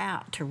this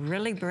out, to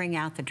really bring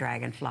out the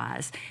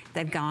dragonflies,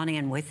 they've gone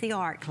in with the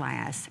art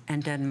glass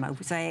and done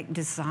mosaic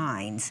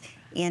designs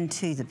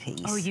into the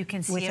piece. Oh, you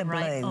can see it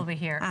right over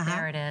here.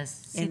 There it is.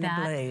 See that?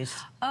 In the blues.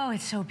 Oh,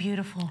 it's so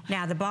beautiful.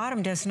 Now, the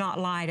bottom does not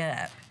light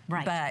up.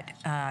 Right. But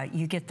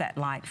you get that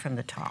light from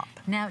the top.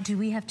 Now, do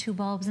we have 2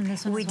 bulbs in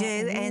this one? We do,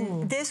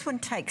 and this one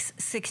takes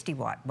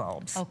 60-watt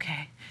bulbs.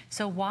 Okay,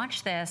 so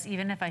watch this.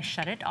 Even if I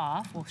shut it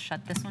off, we'll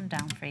shut this one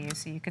down for you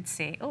so you could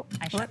see. Oh,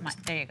 I shut my,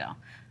 there you go.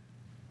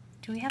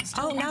 Do we have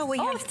still one? No, we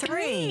have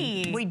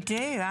 3. We do.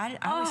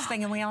 I was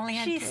thinking we only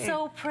had 2. She's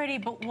so pretty,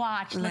 but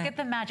watch. Look at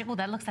the magic. Oh,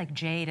 that looks like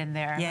jade in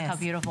there. Yes. Look how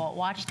beautiful.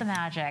 Watch the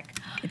magic.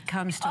 It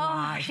comes to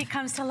life. She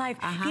comes to life.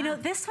 You know,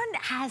 this one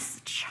has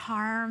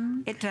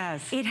charm. It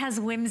does. It has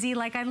whimsy.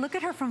 Like, I look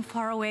at her from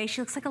far away. She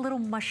looks like a little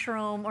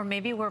mushroom, or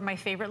maybe where my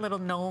favorite little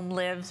gnome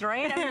lives,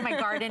 right? I mean, my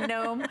garden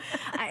gnome.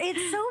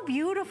 It's so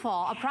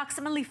beautiful.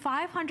 Approximately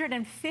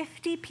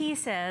 550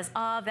 pieces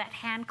of that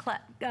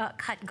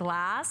hand-cut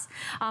glass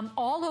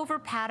all over over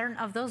pattern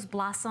of those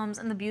blossoms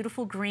and the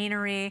beautiful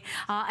greenery.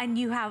 And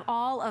you have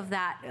all of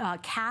that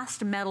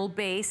cast metal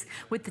base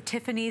with the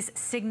Tiffany's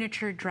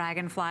signature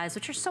dragonflies,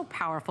 which are so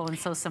powerful and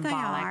so symbolic.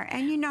 They are.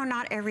 And you know,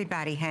 not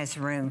everybody has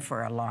room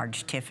for a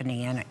large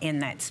Tiffany in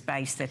that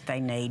space that they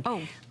need.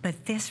 Oh.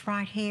 But this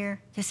right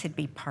here, this would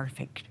be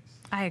perfect.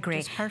 I agree.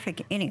 It's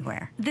perfect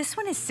anywhere. This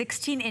one is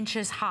 16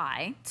 inches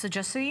high, so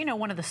just so you know,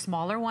 one of the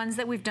smaller ones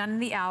that we've done in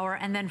the hour,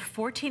 and then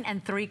 14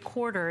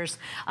 3/4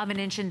 of an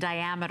inch in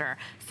diameter.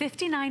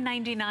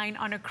 $59.99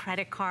 on a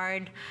credit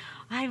card.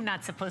 I'm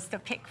not supposed to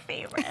pick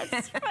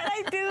favorites, but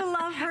I do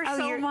love her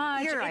so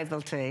much. You're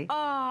able to.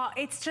 Oh,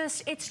 it's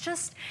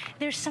just,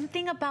 there's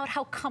something about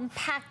how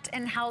compact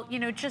and how, you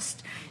know,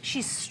 just,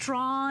 she's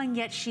strong,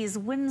 yet she's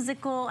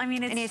whimsical. I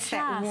mean, it's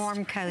that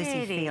warm,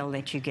 cozy feel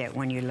that you get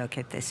when you look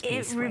at this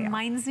piece. It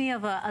reminds me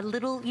of a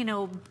little, you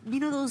know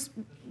those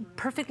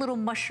perfect little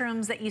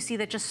mushrooms that you see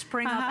that just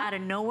spring up out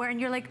of nowhere, and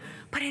you're like,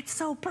 but it's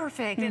so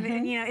perfect.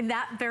 And you know, in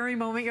that very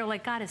moment, you're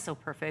like, God is so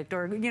perfect,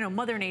 or you know,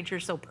 Mother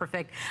Nature's so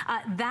perfect.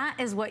 That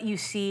is what you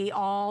see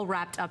all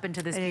wrapped up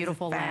into this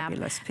beautiful lamp.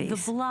 Fabulous piece.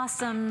 The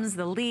blossoms,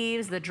 the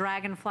leaves, the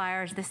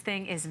dragonflies. This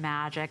thing is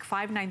magic.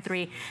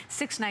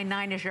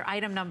 593-699 is your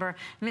item number.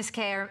 Miss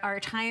Kay, our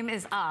time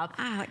is up.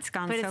 Oh, it's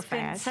gone so fast. But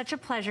it's been such a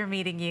pleasure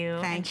meeting you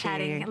and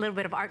chatting a little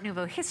bit of Art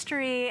Nouveau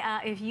history.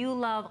 If you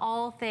love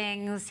all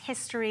things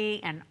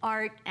history and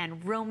art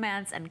and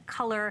romance and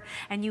color,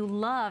 and you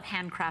love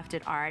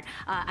handcrafted art,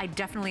 I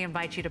definitely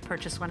invite you to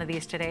purchase one of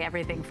these today.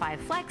 Everything 5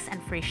 flex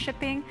and free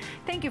shipping.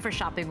 Thank you for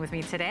shopping with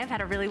me today. I've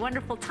had a really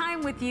wonderful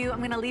time with you. I'm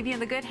going to leave you in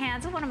the good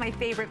hands of one of my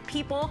favorite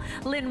people,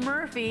 Lynn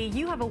Murphy.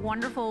 You have a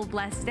wonderful,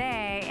 blessed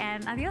day,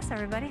 and adios,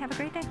 everybody. Have a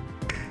great day.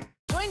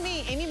 Join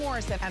me, Amy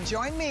Morrison, and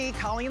join me,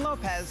 Colleen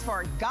Lopez,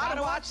 for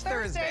Gotta Watch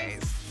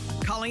Thursdays.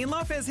 Colleen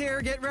Lopez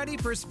here. Get ready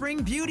for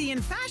spring beauty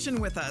and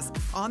fashion with us.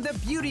 On the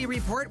Beauty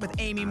Report with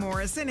Amy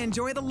Morrison,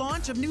 enjoy the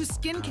launch of new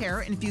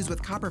skincare infused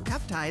with copper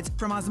peptides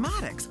from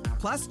Osmotics.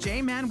 Plus,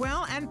 J.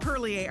 Manuel and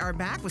Perlier are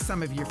back with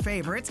some of your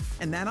favorites.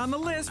 And then on the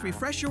list,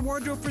 refresh your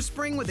wardrobe for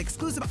spring with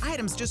exclusive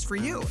items just for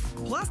you.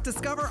 Plus,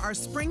 discover our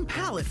spring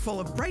palette full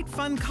of bright,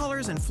 fun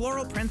colors and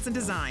floral prints and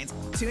designs.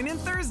 Tune in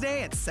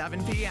Thursday at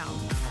 7 p.m.